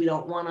emotions. We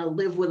don't want to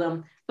live with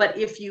them. But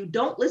if you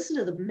don't listen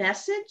to the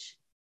message,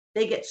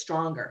 they get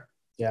stronger.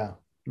 Yeah.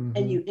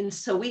 Mm-hmm. And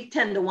so we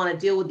tend to want to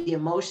deal with the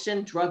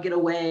emotion, drug it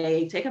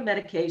away, take a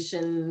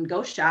medication,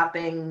 go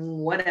shopping,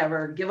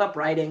 whatever, give up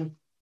writing.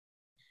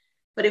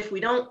 But if we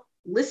don't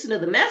listen to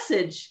the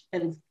message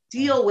and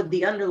deal with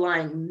the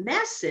underlying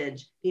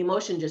message, the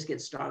emotion just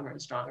gets stronger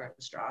and stronger and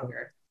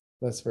stronger.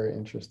 That's very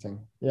interesting.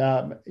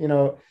 Yeah.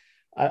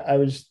 I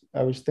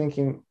was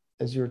thinking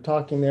as you were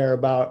talking there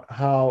about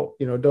how,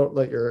 don't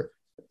let your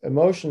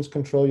emotions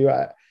control you.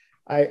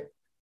 I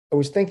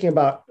was thinking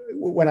about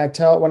when I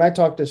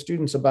talk to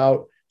students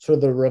about sort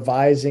of the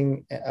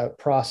revising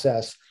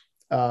process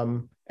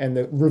and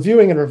the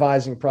reviewing and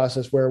revising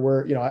process,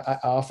 where I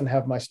often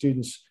have my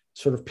students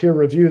sort of peer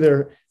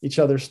review each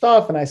other's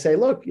stuff. And I say,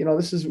 look,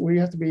 we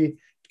have to be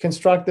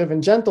constructive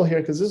and gentle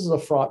here, because this is a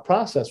fraught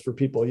process for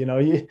people,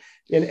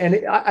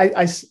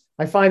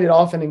 I find it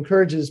often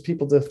encourages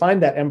people to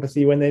find that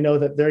empathy when they know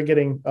that they're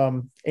getting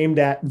aimed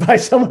at by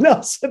someone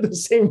else at the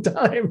same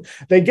time.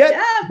 They get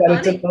that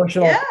it's an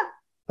emotional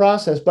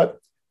process. But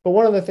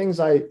one of the things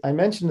I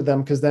mentioned to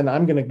them, because then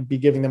I'm going to be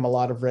giving them a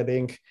lot of red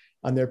ink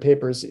on their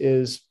papers,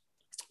 is,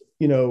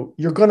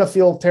 you're going to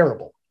feel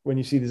terrible when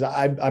you see these.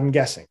 I'm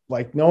guessing,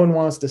 like, no one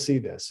wants to see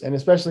this. And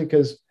especially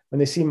because when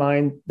they see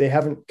mine, they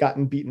haven't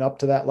gotten beaten up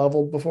to that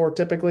level before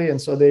typically.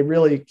 And so they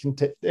really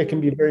it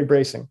can be very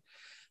bracing.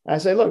 I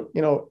say, look,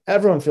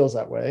 everyone feels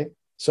that way.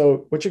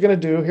 So what you're going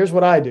to do, here's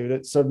what I do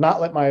to sort of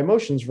not let my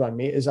emotions run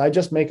me, is I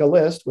just make a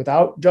list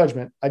without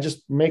judgment. I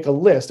just make a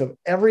list of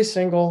every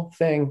single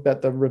thing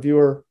that the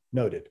reviewer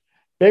noted,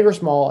 big or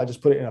small. I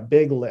just put it in a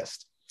big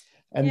list.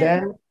 And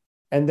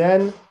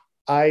then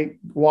I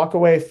walk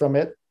away from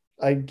it.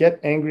 I get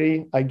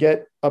angry, I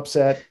get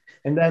upset.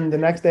 And then the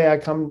next day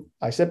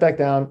I sit back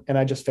down and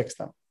I just fix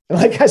them.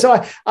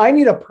 So I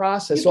need a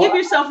process. You give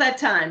yourself that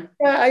time.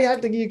 Yeah, you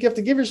have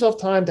to give yourself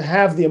time to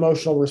have the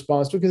emotional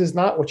response, because it's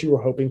not what you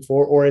were hoping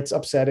for, or it's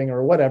upsetting,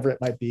 or whatever it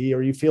might be,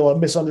 or you feel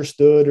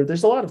misunderstood, or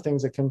there's a lot of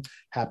things that can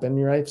happen,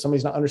 right? If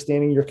somebody's not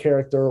understanding your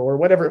character or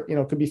whatever,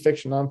 it could be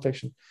fiction,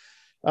 nonfiction.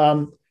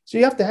 So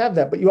you have to have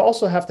that, but you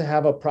also have to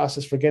have a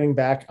process for getting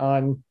back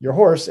on your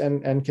horse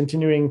and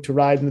continuing to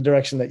ride in the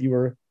direction that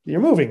you're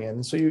moving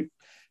in. So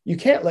you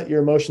can't let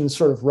your emotions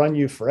sort of run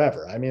you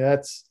forever. I mean,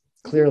 that's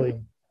clearly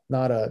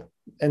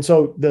and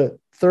so the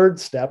third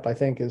step, I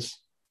think, is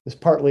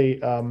partly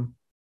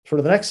sort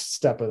of the next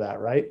step of that,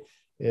 right?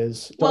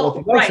 Is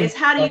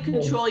how do you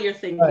control your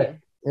thinking? Right.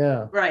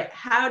 Yeah. Right.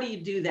 How do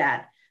you do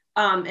that?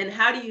 And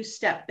how do you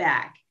step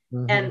back?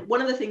 Mm-hmm. And one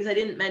of the things I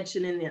didn't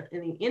mention in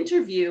the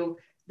interview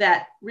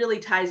that really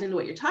ties into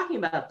what you're talking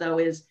about, though,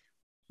 is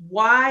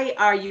why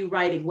are you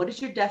writing? What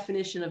is your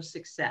definition of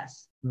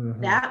success?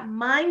 Mm-hmm. That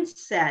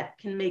mindset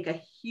can make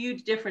a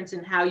huge difference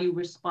in how you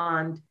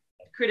respond to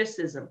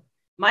criticism.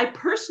 My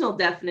personal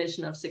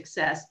definition of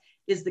success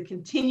is the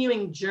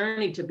continuing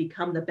journey to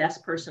become the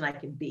best person I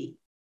can be.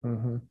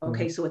 Mm-hmm.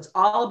 Okay, so it's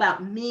all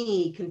about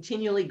me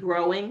continually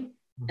growing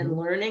and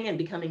learning and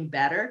becoming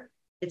better.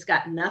 It's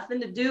got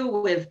nothing to do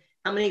with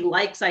how many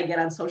likes I get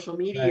on social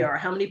media or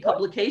how many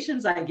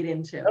publications I get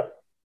into.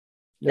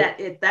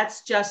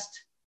 That's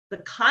just the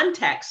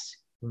context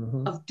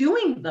of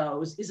doing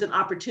those is an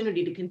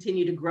opportunity to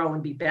continue to grow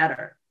and be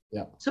better.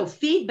 Yeah. So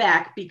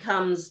feedback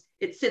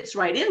it fits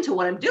right into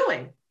what I'm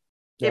doing.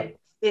 Yeah.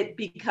 It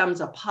becomes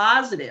a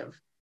positive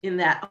in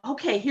that,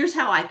 okay, here's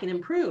how I can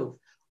improve.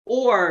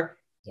 Or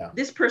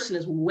this person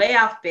is way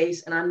off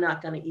base and I'm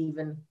not going to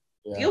even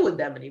deal with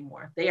them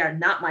anymore. They are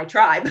not my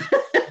tribe.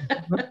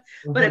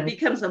 But it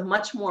becomes a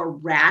much more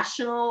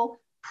rational,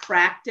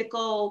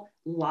 practical,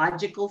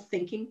 logical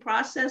thinking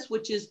process,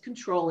 which is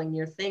controlling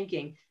your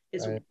thinking.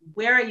 Is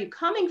where are you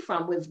coming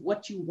from with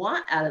what you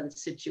want out of the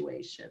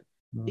situation?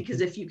 Because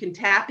if you can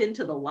tap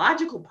into the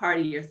logical part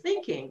of your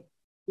thinking,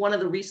 one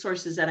of the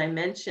resources that I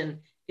mentioned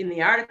in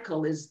the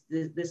article is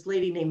this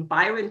lady named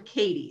Byron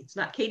Katie. It's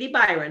not Katie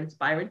Byron, it's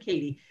Byron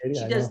Katie.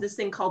 She does this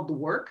thing called The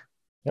Work.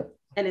 Yep.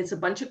 And it's a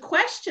bunch of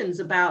questions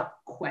about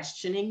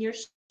questioning your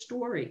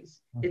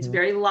stories. Mm-hmm. It's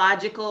very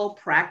logical,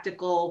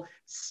 practical,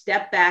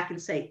 step back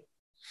and say,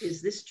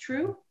 is this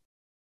true?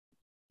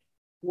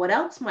 What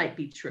else might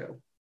be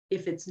true?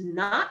 If it's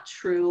not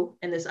true,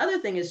 and this other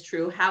thing is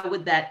true, how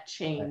would that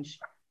change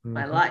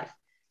my life?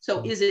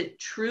 So is it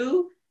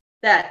true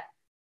that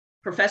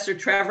Professor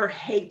Trevor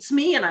hates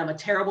me and I'm a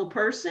terrible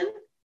person?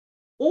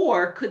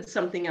 Or could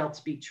something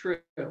else be true?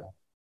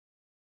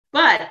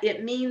 But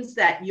it means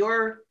that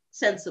your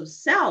sense of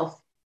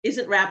self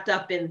isn't wrapped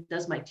up in,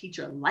 does my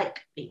teacher like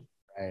me?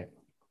 Right.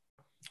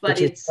 But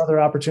it's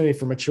another opportunity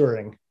for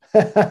maturing.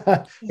 Because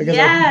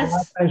a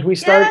lot of times we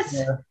start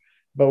there,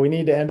 but we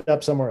need to end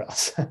up somewhere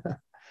else.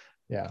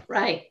 Yeah.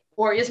 Right.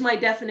 Or is my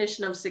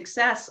definition of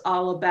success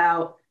all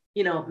about,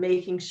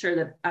 making sure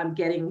that I'm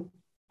getting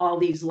all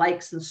these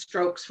likes and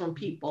strokes from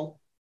people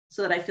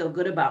so that I feel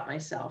good about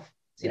myself?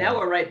 So now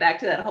we're right back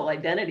to that whole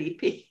identity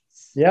piece.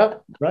 Yeah,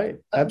 right.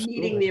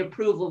 Absolutely. Needing the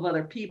approval of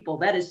other people.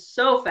 That is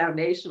so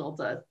foundational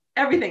to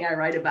everything I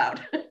write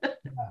about.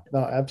 No,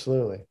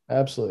 absolutely.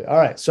 Absolutely. All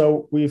right.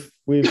 So we've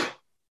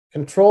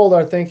controlled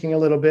our thinking a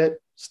little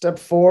bit. Step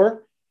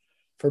 4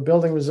 for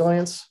building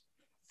resilience,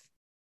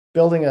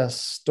 building a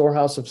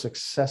storehouse of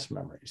success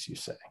memories, you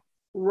say.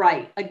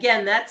 Right.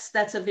 Again,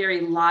 that's a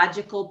very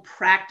logical,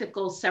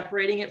 practical,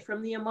 separating it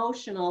from the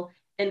emotional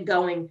and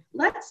going,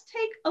 let's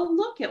take a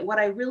look at what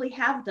I really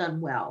have done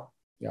well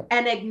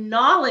and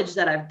acknowledge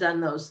that I've done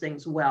those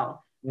things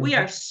well. Mm-hmm. We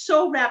are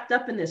so wrapped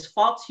up in this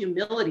false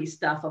humility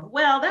stuff of,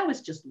 well, that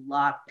was just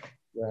luck.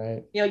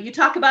 Right. You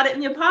talk about it in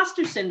the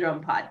imposter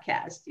syndrome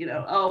podcast,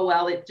 oh,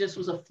 well, it just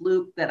was a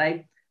fluke that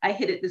I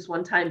hit it this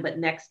one time, but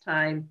next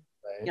time,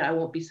 I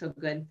won't be so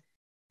good.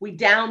 We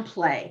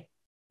downplay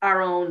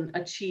our own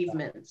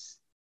achievements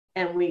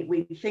and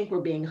we think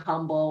we're being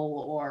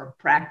humble or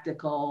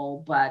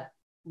practical, but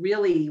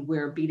really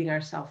we're beating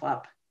ourselves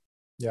up.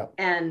 Yeah.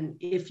 And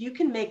if you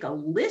can make a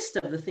list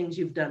of the things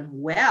you've done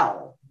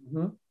well,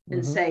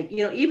 and say,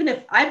 even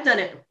if I've done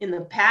it in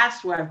the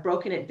past where I've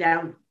broken it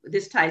down,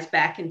 this ties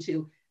back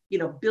into,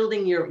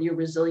 building your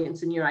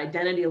resilience and your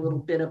identity, a little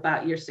bit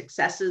about your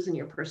successes and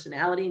your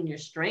personality and your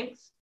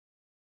strengths.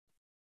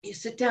 You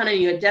sit down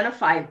and you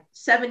identify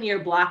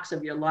 7-year blocks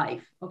of your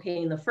life.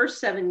 Okay, in the first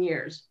 7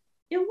 years,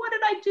 what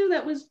did I do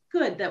that was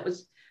good? That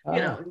was,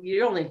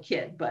 you're only a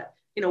kid, but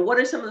what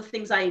are some of the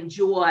things I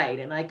enjoyed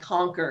and I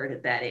conquered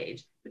at that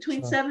age?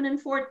 Between 7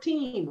 and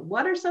 14,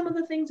 what are some of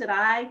the things that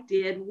I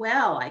did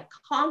well, I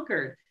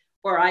conquered,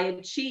 or I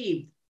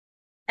achieved?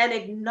 And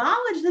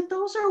acknowledge that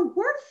those are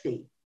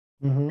worthy,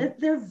 that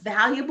they're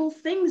valuable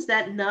things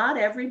that not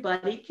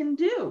everybody can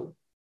do.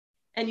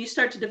 And you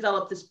start to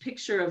develop this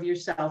picture of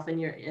yourself and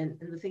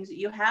the things that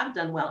you have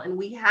done well. And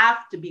we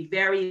have to be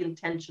very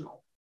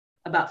intentional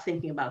about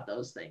thinking about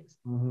those things,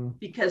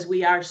 because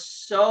we are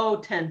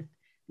so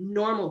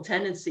normal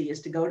tendency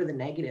is to go to the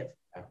negative,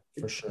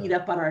 for sure. Beat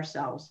up on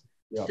ourselves,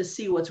 to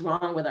see what's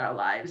wrong with our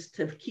lives,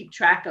 to keep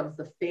track of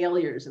the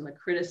failures and the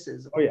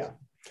criticism. Oh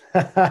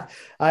yeah.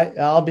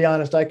 I'll be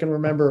honest. I can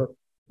remember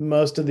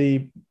most of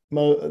the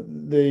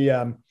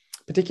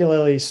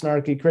particularly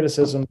snarky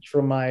criticisms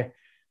from my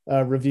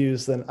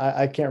reviews. Then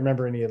I can't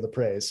remember any of the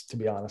praise, to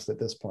be honest, at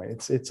this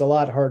point. It's a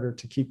lot harder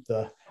to keep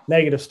the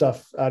negative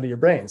stuff out of your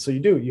brain. So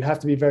you have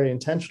to be very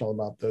intentional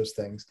about those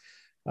things.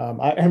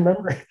 I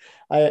remember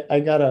I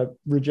got a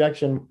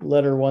rejection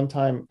letter one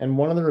time, and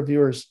one of the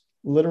reviewers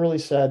literally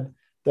said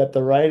that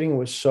the writing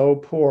was so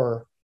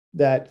poor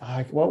that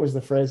what was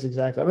the phrase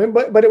exactly? I mean,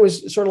 but it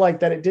was sort of like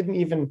that it didn't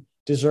even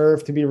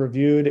deserve to be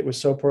reviewed. It was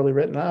so poorly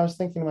written. And I was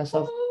thinking to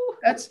myself,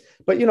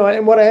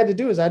 and what I had to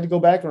do is I had to go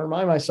back and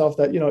remind myself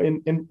that,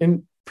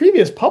 in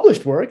previous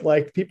published work,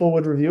 like people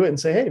would review it and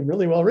say, hey,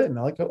 really well written.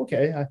 I'm like,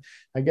 okay,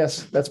 I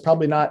guess that's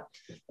probably not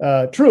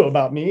true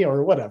about me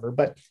or whatever.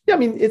 But yeah, I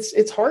mean,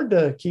 it's hard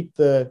to keep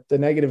the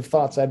negative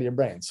thoughts out of your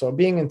brain. So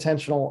being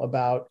intentional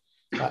about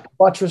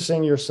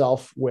buttressing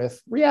yourself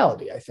with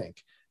reality, I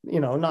think,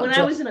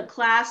 I was in a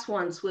class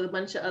once with a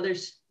bunch of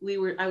others,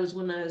 when I was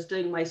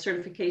doing my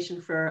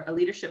certification for a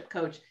leadership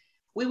coach,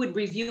 we would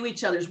review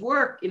each other's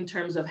work in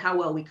terms of how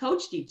well we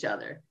coached each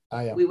other.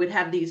 We would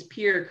have these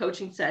peer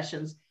coaching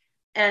sessions.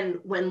 And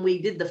when we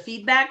did the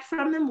feedback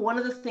from them, one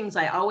of the things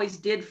I always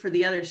did for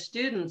the other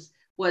students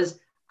was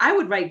I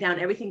would write down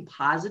everything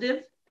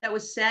positive that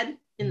was said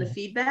in the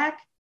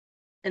feedback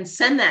and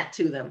send that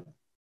to them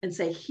and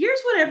say, here's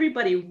what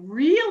everybody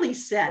really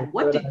said.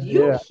 What did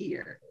you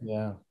hear?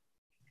 Yeah.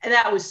 And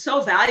that was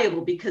so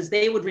valuable because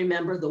they would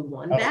remember the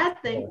one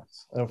bad thing.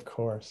 Of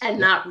course. And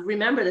not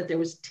remember that there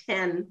was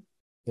 10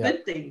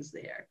 good things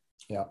there.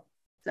 Yeah.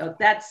 So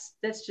that's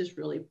just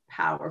really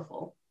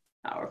powerful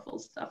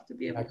stuff to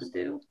be able to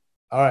do.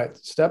 All right.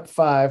 Step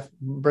 5,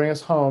 bring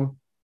us home.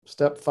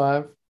 Step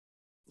 5,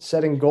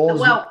 setting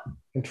goals. Well,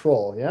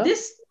 control. Yeah.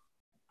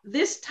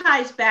 This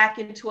ties back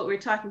into what we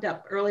were talking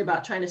about earlier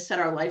about trying to set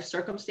our life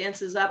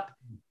circumstances up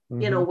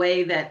in a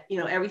way that,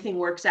 everything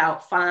works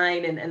out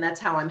fine. And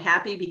that's how I'm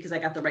happy because I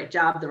got the right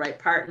job, the right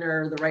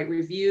partner, the right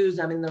reviews.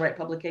 I'm in the right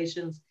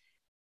publications.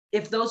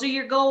 If those are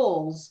your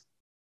goals,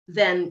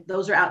 then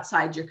those are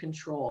outside your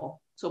control.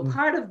 So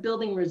part of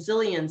building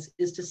resilience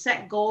is to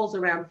set goals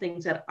around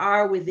things that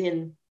are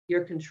within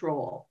your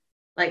control.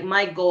 Like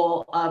my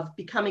goal of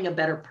becoming a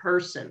better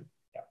person.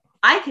 Yeah.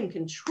 I can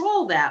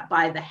control that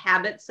by the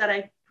habits that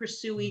I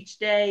pursue each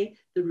day,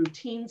 the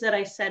routines that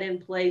I set in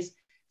place.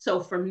 So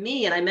for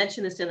me, and I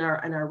mentioned this in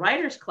our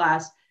writers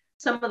class,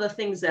 some of the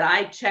things that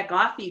I check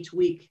off each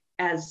week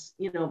as,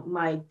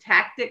 my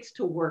tactics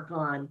to work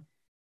on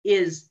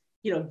is,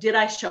 did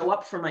I show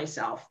up for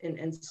myself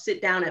and sit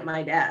down at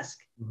my desk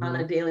on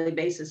a daily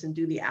basis and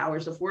do the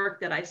hours of work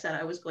that I said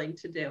I was going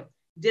to do?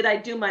 Did I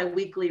do my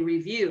weekly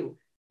review?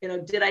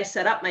 Did I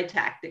set up my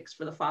tactics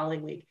for the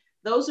following week?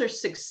 Those are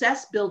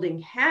success building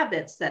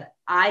habits that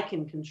I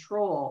can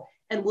control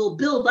and will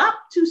build up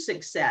to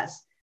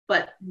success,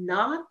 but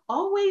not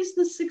always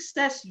the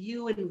success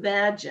you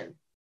imagine.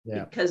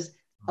 Yeah. Because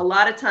a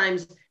lot of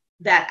times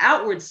that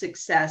outward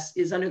success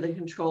is under the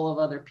control of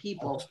other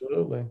people.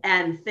 Absolutely.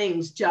 And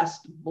things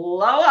just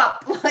blow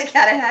up like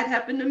had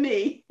happened to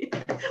me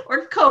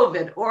or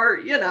COVID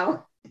or,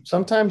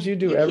 Sometimes you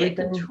everything.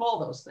 Can't control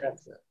those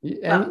things.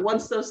 But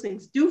once those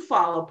things do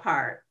fall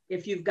apart,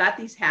 if you've got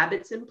these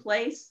habits in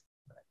place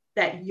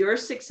that you're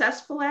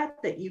successful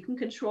at, that you can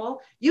control,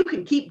 you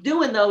can keep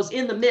doing those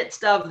in the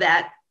midst of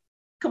that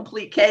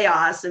complete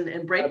chaos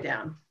and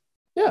breakdown.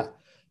 Yeah.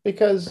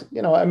 Because,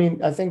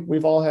 I think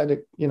we've all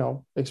had,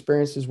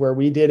 experiences where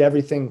we did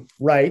everything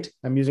right.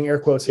 I'm using air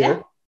quotes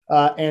here,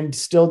 and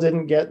still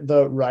didn't get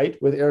the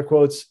right with air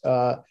quotes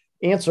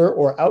answer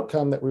or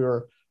outcome that we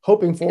were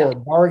hoping for or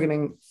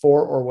bargaining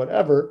for or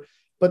whatever.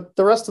 But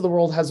the rest of the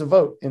world has a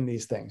vote in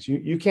these things.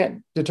 You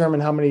can't determine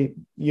how many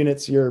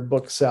units your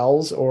book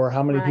sells or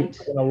how many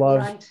people are going to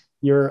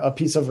love a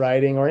piece of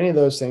writing or any of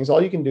those things.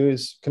 All you can do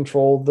is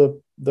control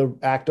the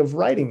act of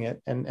writing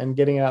it and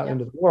getting it out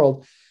into the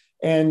world.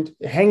 And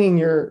hanging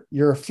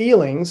your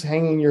feelings,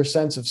 hanging your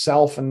sense of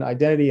self and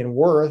identity and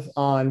worth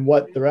on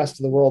what the rest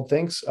of the world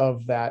thinks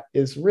of that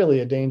is really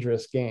a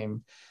dangerous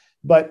game.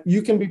 But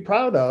you can be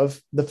proud of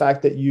the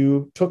fact that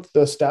you took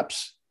the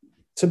steps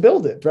to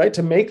build it, right?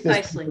 To make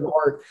this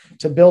art,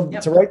 to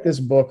build, to write this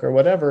book or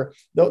whatever.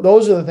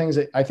 Those are the things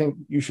that I think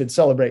you should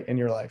celebrate in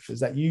your life,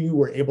 is that you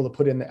were able to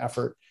put in the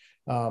effort,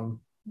 to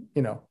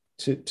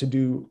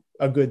do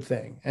a good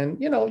thing.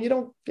 And, you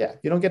don't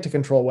get to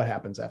control what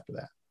happens after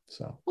that.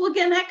 So, well,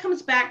 again, that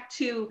comes back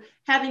to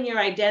having your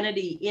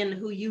identity in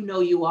who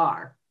you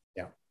are.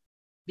 Yeah.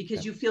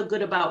 Because you feel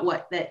good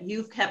about that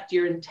you've kept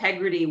your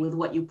integrity with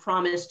what you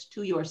promised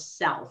to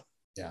yourself.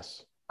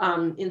 Yes.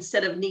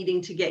 Instead of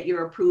needing to get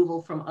your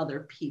approval from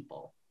other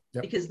people,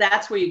 because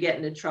that's where you get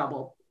into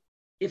trouble.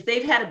 If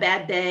they've had a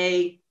bad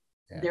day,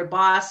 their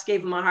boss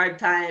gave them a hard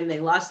time, they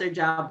lost their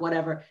job,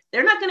 whatever,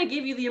 they're not going to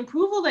give you the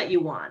approval that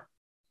you want.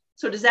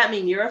 So does that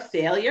mean you're a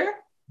failure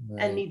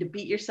and need to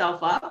beat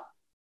yourself up?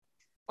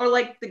 Or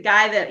like the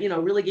guy that,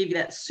 really gave you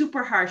that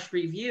super harsh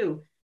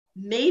review,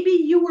 maybe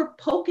you were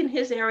poking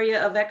his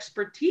area of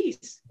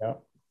expertise. Yeah.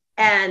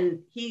 And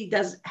he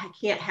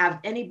can't have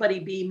anybody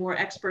be more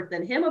expert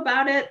than him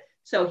about it.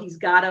 So he's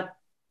got to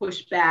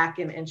push back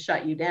and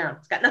shut you down.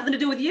 It's got nothing to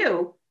do with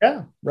you.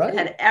 Yeah, right. It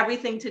had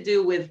everything to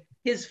do with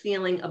his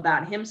feeling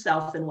about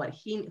himself and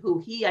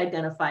who he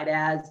identified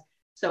as.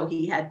 So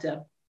he had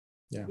to,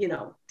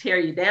 tear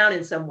you down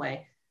in some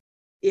way.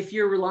 If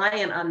you're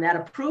reliant on that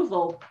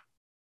approval,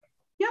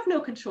 you have no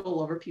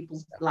control over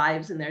people's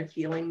lives and their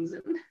feelings.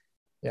 And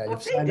yeah,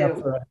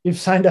 you've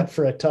signed up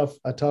for a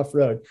tough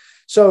road.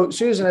 So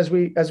Susan, as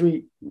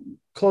we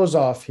close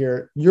off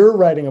here, you're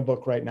writing a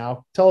book right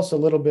now. Tell us a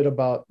little bit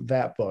about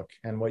that book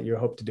and what you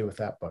hope to do with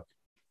that book.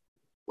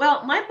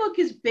 Well, my book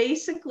is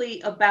basically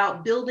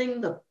about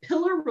building the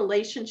pillar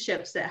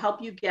relationships that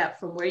help you get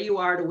from where you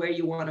are to where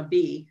you want to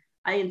be.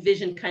 I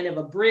envision kind of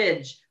a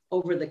bridge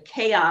over the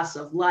chaos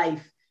of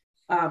life.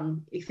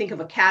 You think of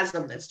a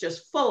chasm that's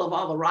just full of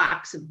all the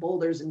rocks and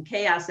boulders and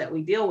chaos that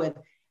we deal with.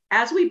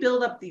 As we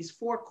build up these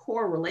 4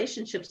 core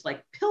relationships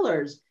like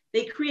pillars,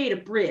 they create a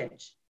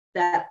bridge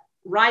that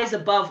rise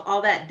above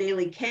all that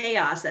daily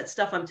chaos, that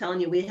stuff I'm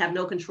telling you we have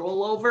no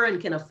control over and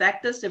can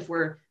affect us if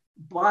we're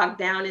bogged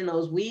down in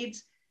those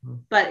weeds.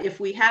 But if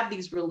we have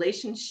these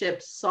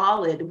relationships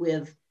solid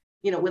with,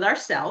 with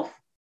ourself,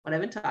 what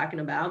I've been talking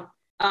about,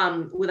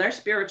 with our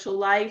spiritual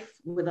life,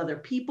 with other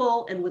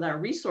people, and with our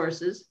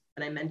resources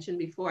that I mentioned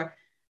before,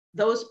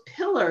 those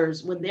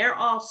pillars, when they're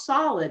all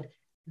solid,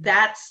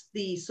 that's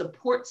the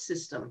support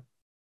system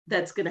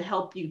that's going to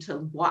help you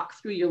to walk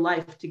through your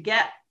life to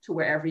get to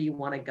wherever you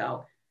want to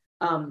go.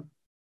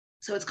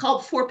 So it's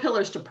called 4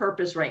 Pillars to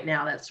Purpose right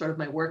now. That's sort of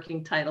my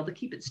working title to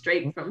keep it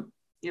straight from,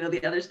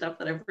 the other stuff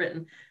that I've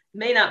written.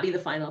 May not be the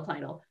final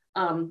title,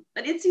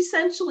 but it's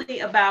essentially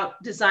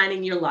about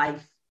designing your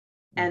life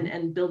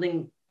and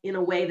building in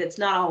a way that's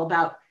not all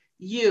about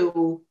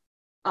you.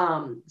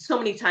 So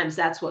many times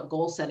that's what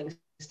goal setting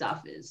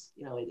stuff is.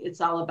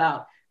 It's all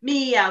about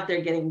me out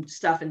there getting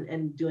stuff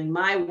and doing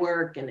my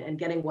work and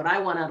getting what I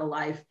want out of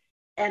life.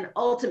 And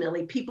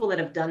ultimately, people that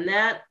have done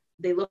that,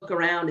 they look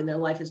around and their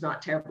life is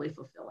not terribly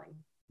fulfilling.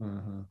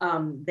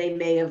 They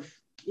may have,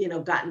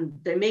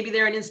 maybe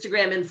they're an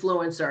Instagram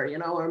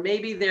influencer, or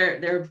maybe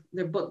their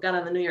book got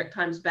on the New York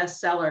Times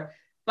bestseller,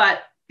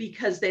 but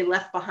because they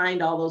left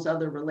behind all those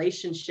other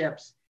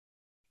relationships,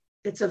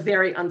 it's a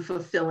very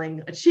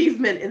unfulfilling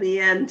achievement in the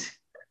end.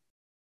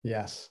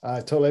 Yes,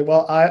 totally.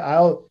 Well,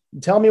 I'll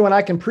tell me when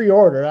I can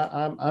pre-order.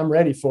 I'm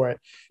ready for it.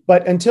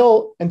 But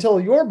until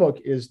your book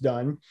is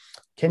done,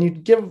 can you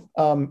give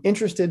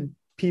interested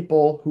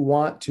people who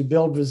want to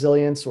build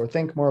resilience or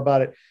think more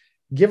about it,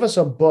 give us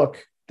a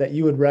book that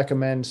you would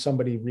recommend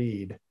somebody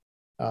read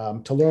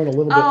to learn a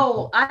little bit?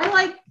 Oh, I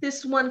like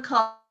this one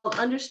called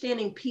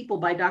Understanding People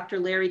by Dr.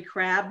 Larry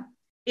Crabb.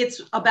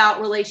 It's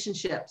about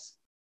relationships.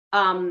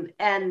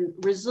 And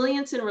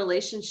resilience in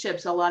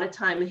relationships a lot of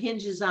time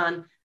hinges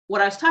on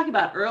what I was talking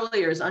about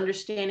earlier, is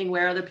understanding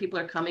where other people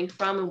are coming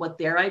from and what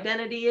their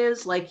identity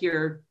is, like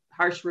your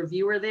harsh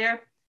reviewer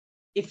there.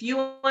 If you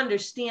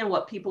understand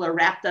what people are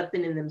wrapped up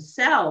in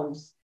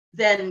themselves,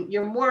 then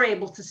you're more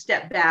able to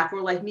step back,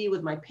 or like me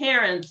with my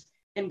parents,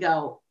 and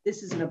go,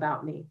 this isn't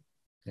about me.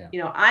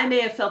 Yeah. I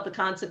may have felt the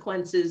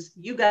consequences.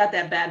 You got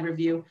that bad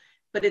review,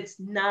 but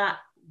it's not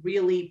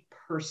really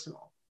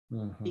personal.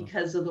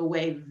 Because of the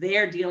way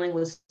they're dealing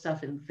with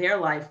stuff in their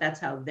life. That's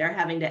how they're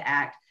having to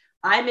act.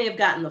 I may have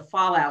gotten the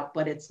fallout,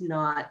 but it's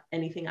not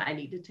anything I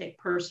need to take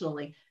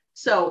personally.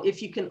 So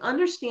if you can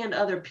understand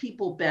other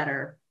people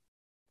better,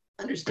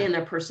 understand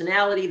their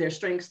personality, their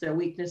strengths, their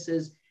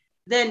weaknesses,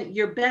 then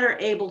you're better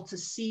able to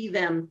see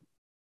them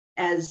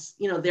as,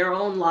 their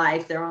own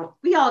life,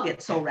 we all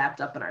get so wrapped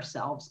up in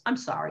ourselves. I'm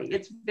sorry.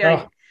 It's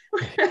very,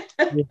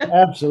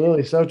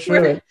 absolutely. So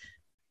true.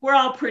 We're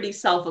all pretty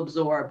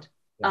self-absorbed.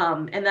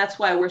 And that's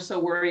why we're so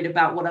worried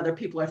about what other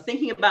people are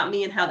thinking about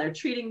me and how they're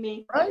treating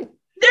me. Right.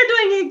 They're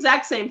doing the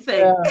exact same thing.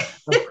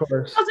 Yeah, of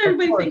course. How's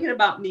everybody thinking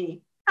about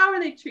me? How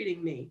are they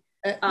treating me?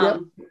 Yeah.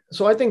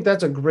 So I think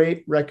that's a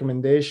great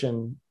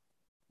recommendation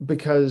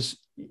because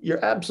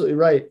you're absolutely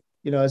right.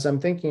 As I'm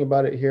thinking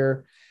about it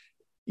here,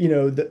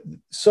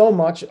 so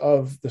much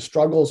of the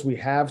struggles we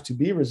have to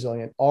be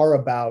resilient are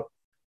about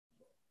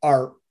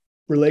our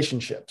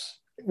relationships,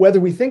 whether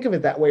we think of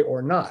it that way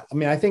or not. I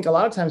mean, I think a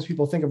lot of times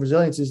people think of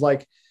resilience as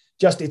like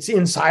just it's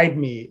inside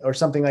me or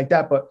something like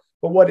that. But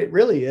what it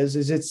really is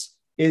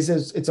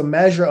it's a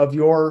measure of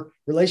your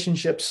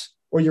relationships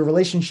or your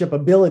relationship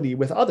ability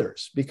with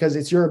others, because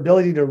it's your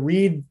ability to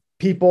read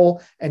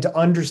people and to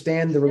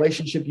understand the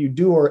relationship you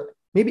do or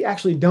maybe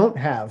actually don't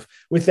have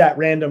with that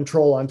random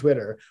troll on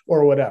Twitter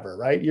or whatever,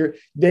 right?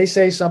 They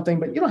say something,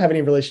 but you don't have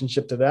any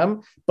relationship to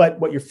them. But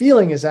what you're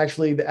feeling is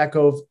actually the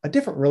echo of a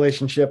different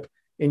relationship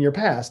in your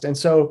past. And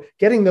so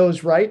getting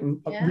those right and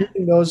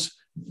reading those,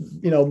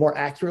 more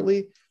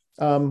accurately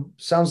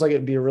sounds like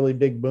it'd be a really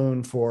big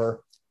boon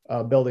for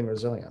building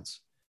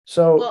resilience.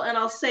 So, well, and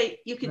I'll say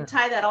you can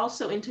tie that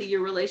also into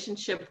your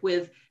relationship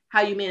with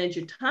how you manage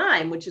your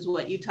time, which is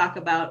what you talk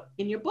about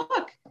in your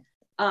book.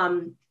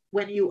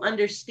 When you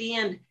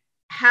understand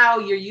how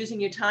you're using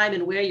your time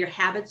and where your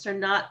habits are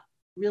not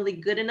really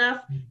good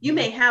enough, you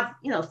may have,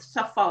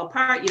 stuff fall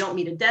apart. You don't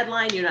meet a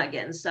deadline. You're not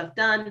getting stuff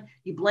done.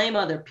 You blame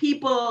other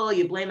people.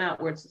 You blame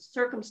outward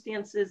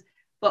circumstances.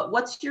 But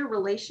what's your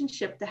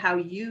relationship to how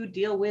you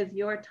deal with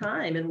your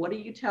time? And what are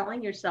you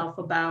telling yourself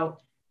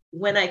about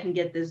when I can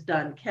get this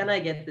done? Can I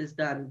get this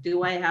done?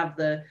 Do I have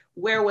the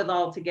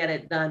wherewithal to get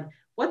it done?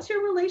 What's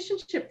your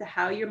relationship to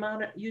how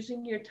you're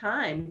using your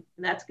time?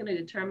 And that's going to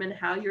determine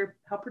how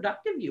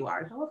productive you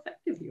are and how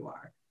effective you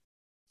are.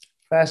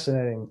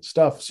 Fascinating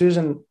stuff.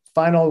 Susan,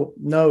 final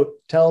note,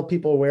 tell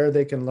people where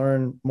they can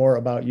learn more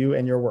about you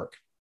and your work.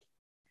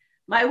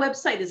 My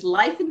website is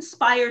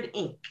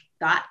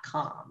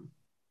lifeinspiredinc.com.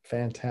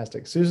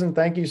 Fantastic. Susan,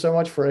 thank you so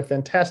much for a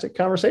fantastic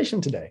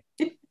conversation today.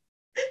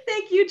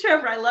 Thank you,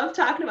 Trevor. I love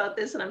talking about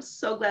this, and I'm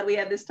so glad we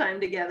had this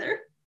time together.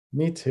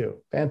 Me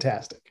too.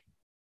 Fantastic.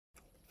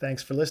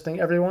 Thanks for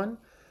listening, everyone.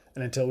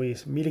 And until we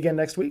meet again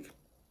next week,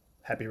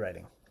 happy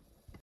writing.